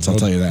defense. I'll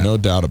tell you that. No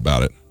doubt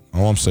about it.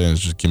 All I'm saying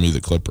is just give me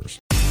the Clippers.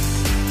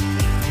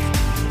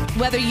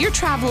 Whether you're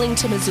traveling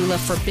to Missoula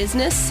for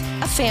business,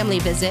 a family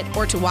visit,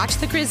 or to watch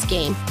the Grizz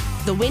game,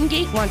 the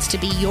Wingate wants to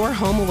be your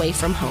home away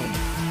from home.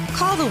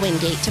 Call the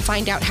Wingate to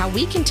find out how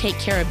we can take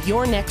care of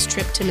your next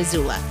trip to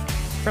Missoula.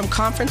 From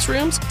conference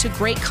rooms to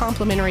great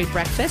complimentary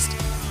breakfast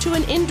to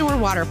an indoor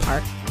water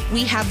park,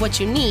 we have what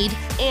you need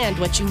and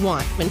what you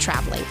want when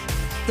traveling.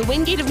 The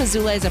Wingate of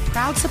Missoula is a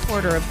proud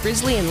supporter of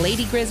Grizzly and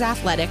Lady Grizz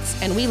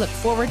athletics, and we look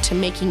forward to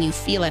making you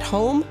feel at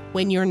home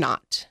when you're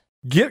not.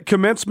 Get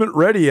commencement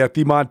ready at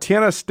the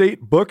Montana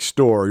State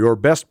Bookstore, your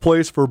best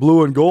place for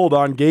blue and gold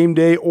on game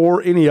day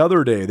or any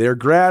other day. Their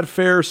grad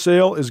fair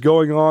sale is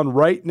going on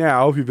right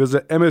now if you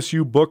visit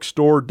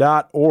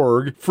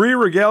msubookstore.org. Free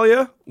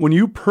regalia when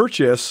you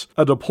purchase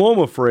a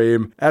diploma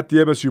frame at the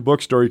MSU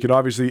Bookstore. You can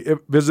obviously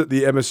visit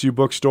the MSU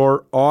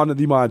Bookstore on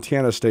the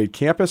Montana State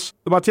campus.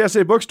 The Montana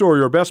State Bookstore,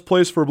 your best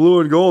place for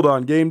blue and gold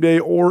on game day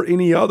or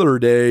any other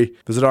day.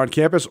 Visit on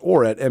campus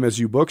or at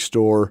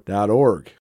msubookstore.org.